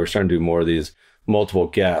 which is why we're starting to do more of these multiple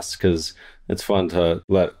guests, because it's fun to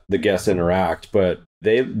let the guests interact. But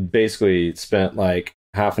they basically spent like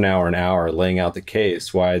half an hour laying out the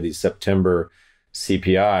case why the September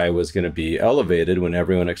CPI was going to be elevated when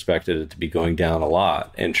everyone expected it to be going down a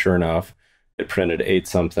lot. And sure enough, it printed 8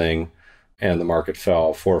 something and the market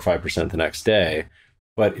fell 4 or 5% the next day.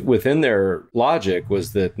 But within their logic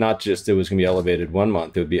was that not just it was going to be elevated 1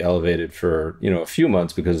 month, it would be elevated for, a few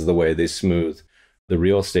months because of the way they smooth the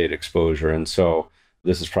real estate exposure. And so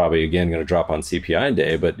this is probably, again, going to drop on CPI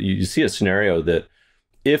day. But you see a scenario that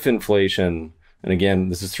if inflation, and again,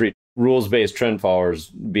 this is 3 rules-based trend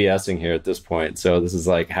followers BSing here at this point. So this is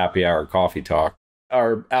like happy hour coffee talk.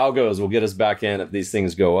 Our algos will get us back in if these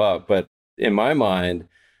things go up. But in my mind,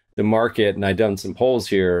 the market, and I've done some polls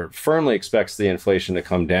here, firmly expects the inflation to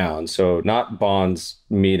come down. So not bonds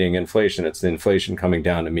meeting inflation, it's the inflation coming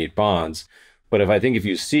down to meet bonds. But if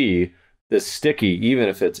you see this sticky, even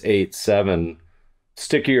if it's 8, 7,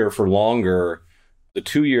 stickier for longer, the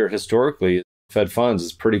 2-year historically, Fed funds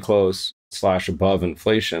is pretty close / above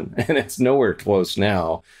inflation, and it's nowhere close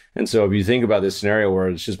now. And so if you think about this scenario where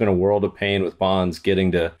it's just been a world of pain with bonds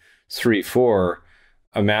getting to 3, 4,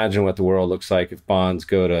 imagine what the world looks like if bonds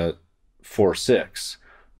go to 4, 6.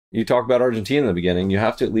 You talk about Argentina in the beginning, you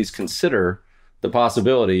have to at least consider the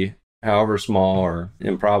possibility, however small or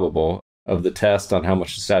improbable, of the test on how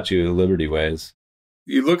much the Statue of Liberty weighs.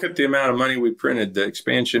 You look at the amount of money we printed, the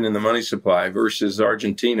expansion in the money supply versus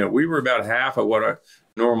Argentina, we were about half of what a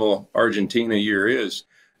normal Argentina year is.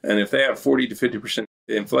 And if they have 40 to 50%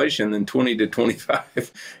 inflation, then 20 to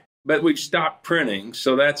 25. But we've stopped printing,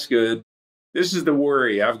 so that's good. This is the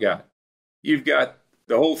worry I've got. You've got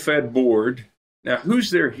the whole Fed board. Now,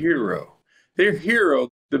 who's their hero? Their hero,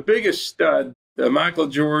 the biggest stud, the Michael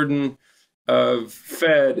Jordan of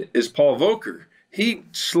Fed, is Paul Volcker. He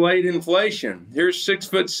slayed inflation. Here's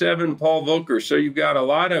 6'7" Paul Volcker. So you've got a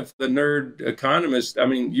lot of the nerd economists. I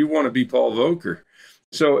mean, you want to be Paul Volcker.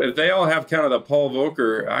 So if they all have kind of the Paul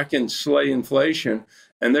Volcker, I can slay inflation,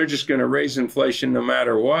 and they're just going to raise inflation no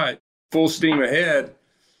matter what, full steam ahead.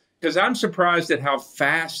 Because I'm surprised at how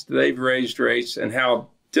fast they've raised rates and how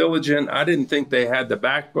diligent. I didn't think they had the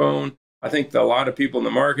backbone. I think that a lot of people in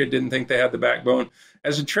the market didn't think they had the backbone.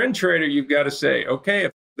 As a trend trader, you've got to say, okay,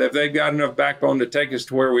 if they've got enough backbone to take us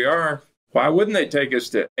to where we are, why wouldn't they take us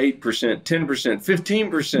to 8%, 10%,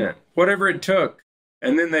 15%, whatever it took?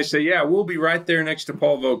 And then they say, yeah, we'll be right there next to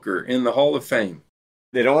Paul Volcker in the Hall of Fame.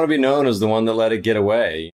 They don't want to be known as the one that let it get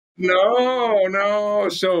away. No.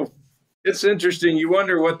 So it's interesting. You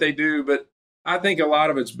wonder what they do, but I think a lot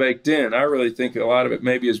of it's baked in. I really think a lot of it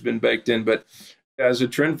maybe has been baked in. But as a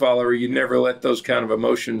trend follower, you never let those kind of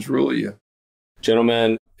emotions rule you.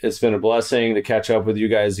 Gentlemen, it's been a blessing to catch up with you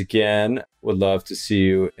guys again. Would love to see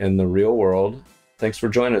you in the real world. Thanks for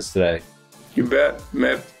joining us today. You bet,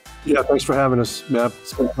 Meb. Yeah, thanks for having us, Meb.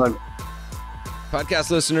 It's been fun.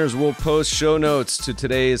 Podcast listeners will post show notes to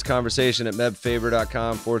today's conversation at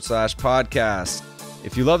mebfaber.com/podcast.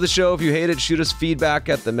 If you love the show, if you hate it, shoot us feedback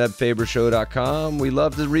at themebfabershow.com. We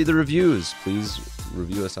love to read the reviews. Please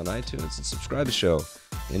review us on iTunes and subscribe to the show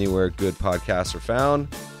anywhere good podcasts are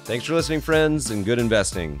found. Thanks for listening, friends, and good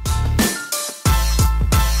investing.